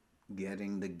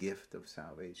getting the gift of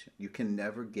salvation. You can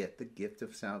never get the gift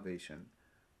of salvation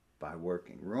by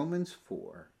working. Romans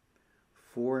 4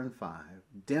 and 5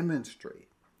 demonstrate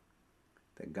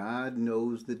that God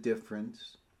knows the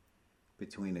difference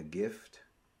between a gift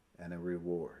and a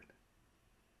reward.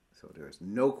 So there's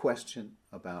no question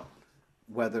about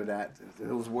whether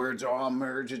those words all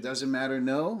merge. It doesn't matter.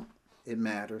 No, it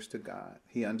matters to God.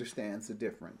 He understands the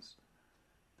difference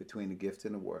between a gift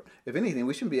and a reward. If anything,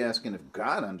 we shouldn't be asking if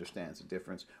God understands the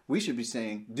difference. We should be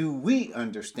saying, do we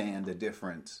understand the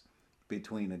difference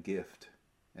between a gift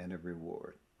and a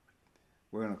reward?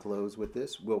 We're going to close with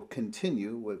this. We'll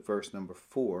continue with verse number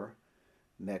 4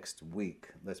 next week.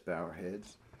 Let's bow our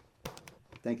heads.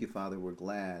 Thank you, Father. We're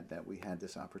glad that we had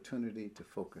this opportunity to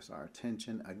focus our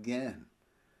attention again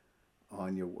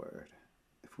on your word.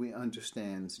 If we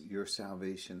understand your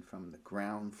salvation from the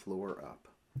ground floor up,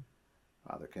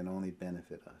 Father, can only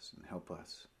benefit us and help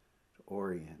us to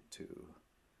orient to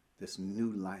this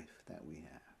new life that we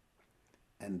have.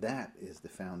 And that is the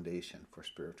foundation for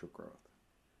spiritual growth.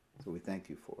 So we thank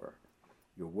you for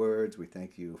your words. We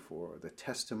thank you for the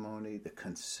testimony, the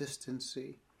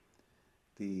consistency,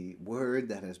 the word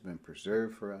that has been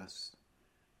preserved for us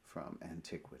from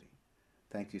antiquity.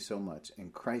 Thank you so much. In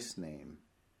Christ's name,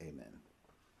 amen.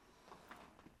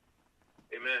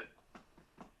 Amen.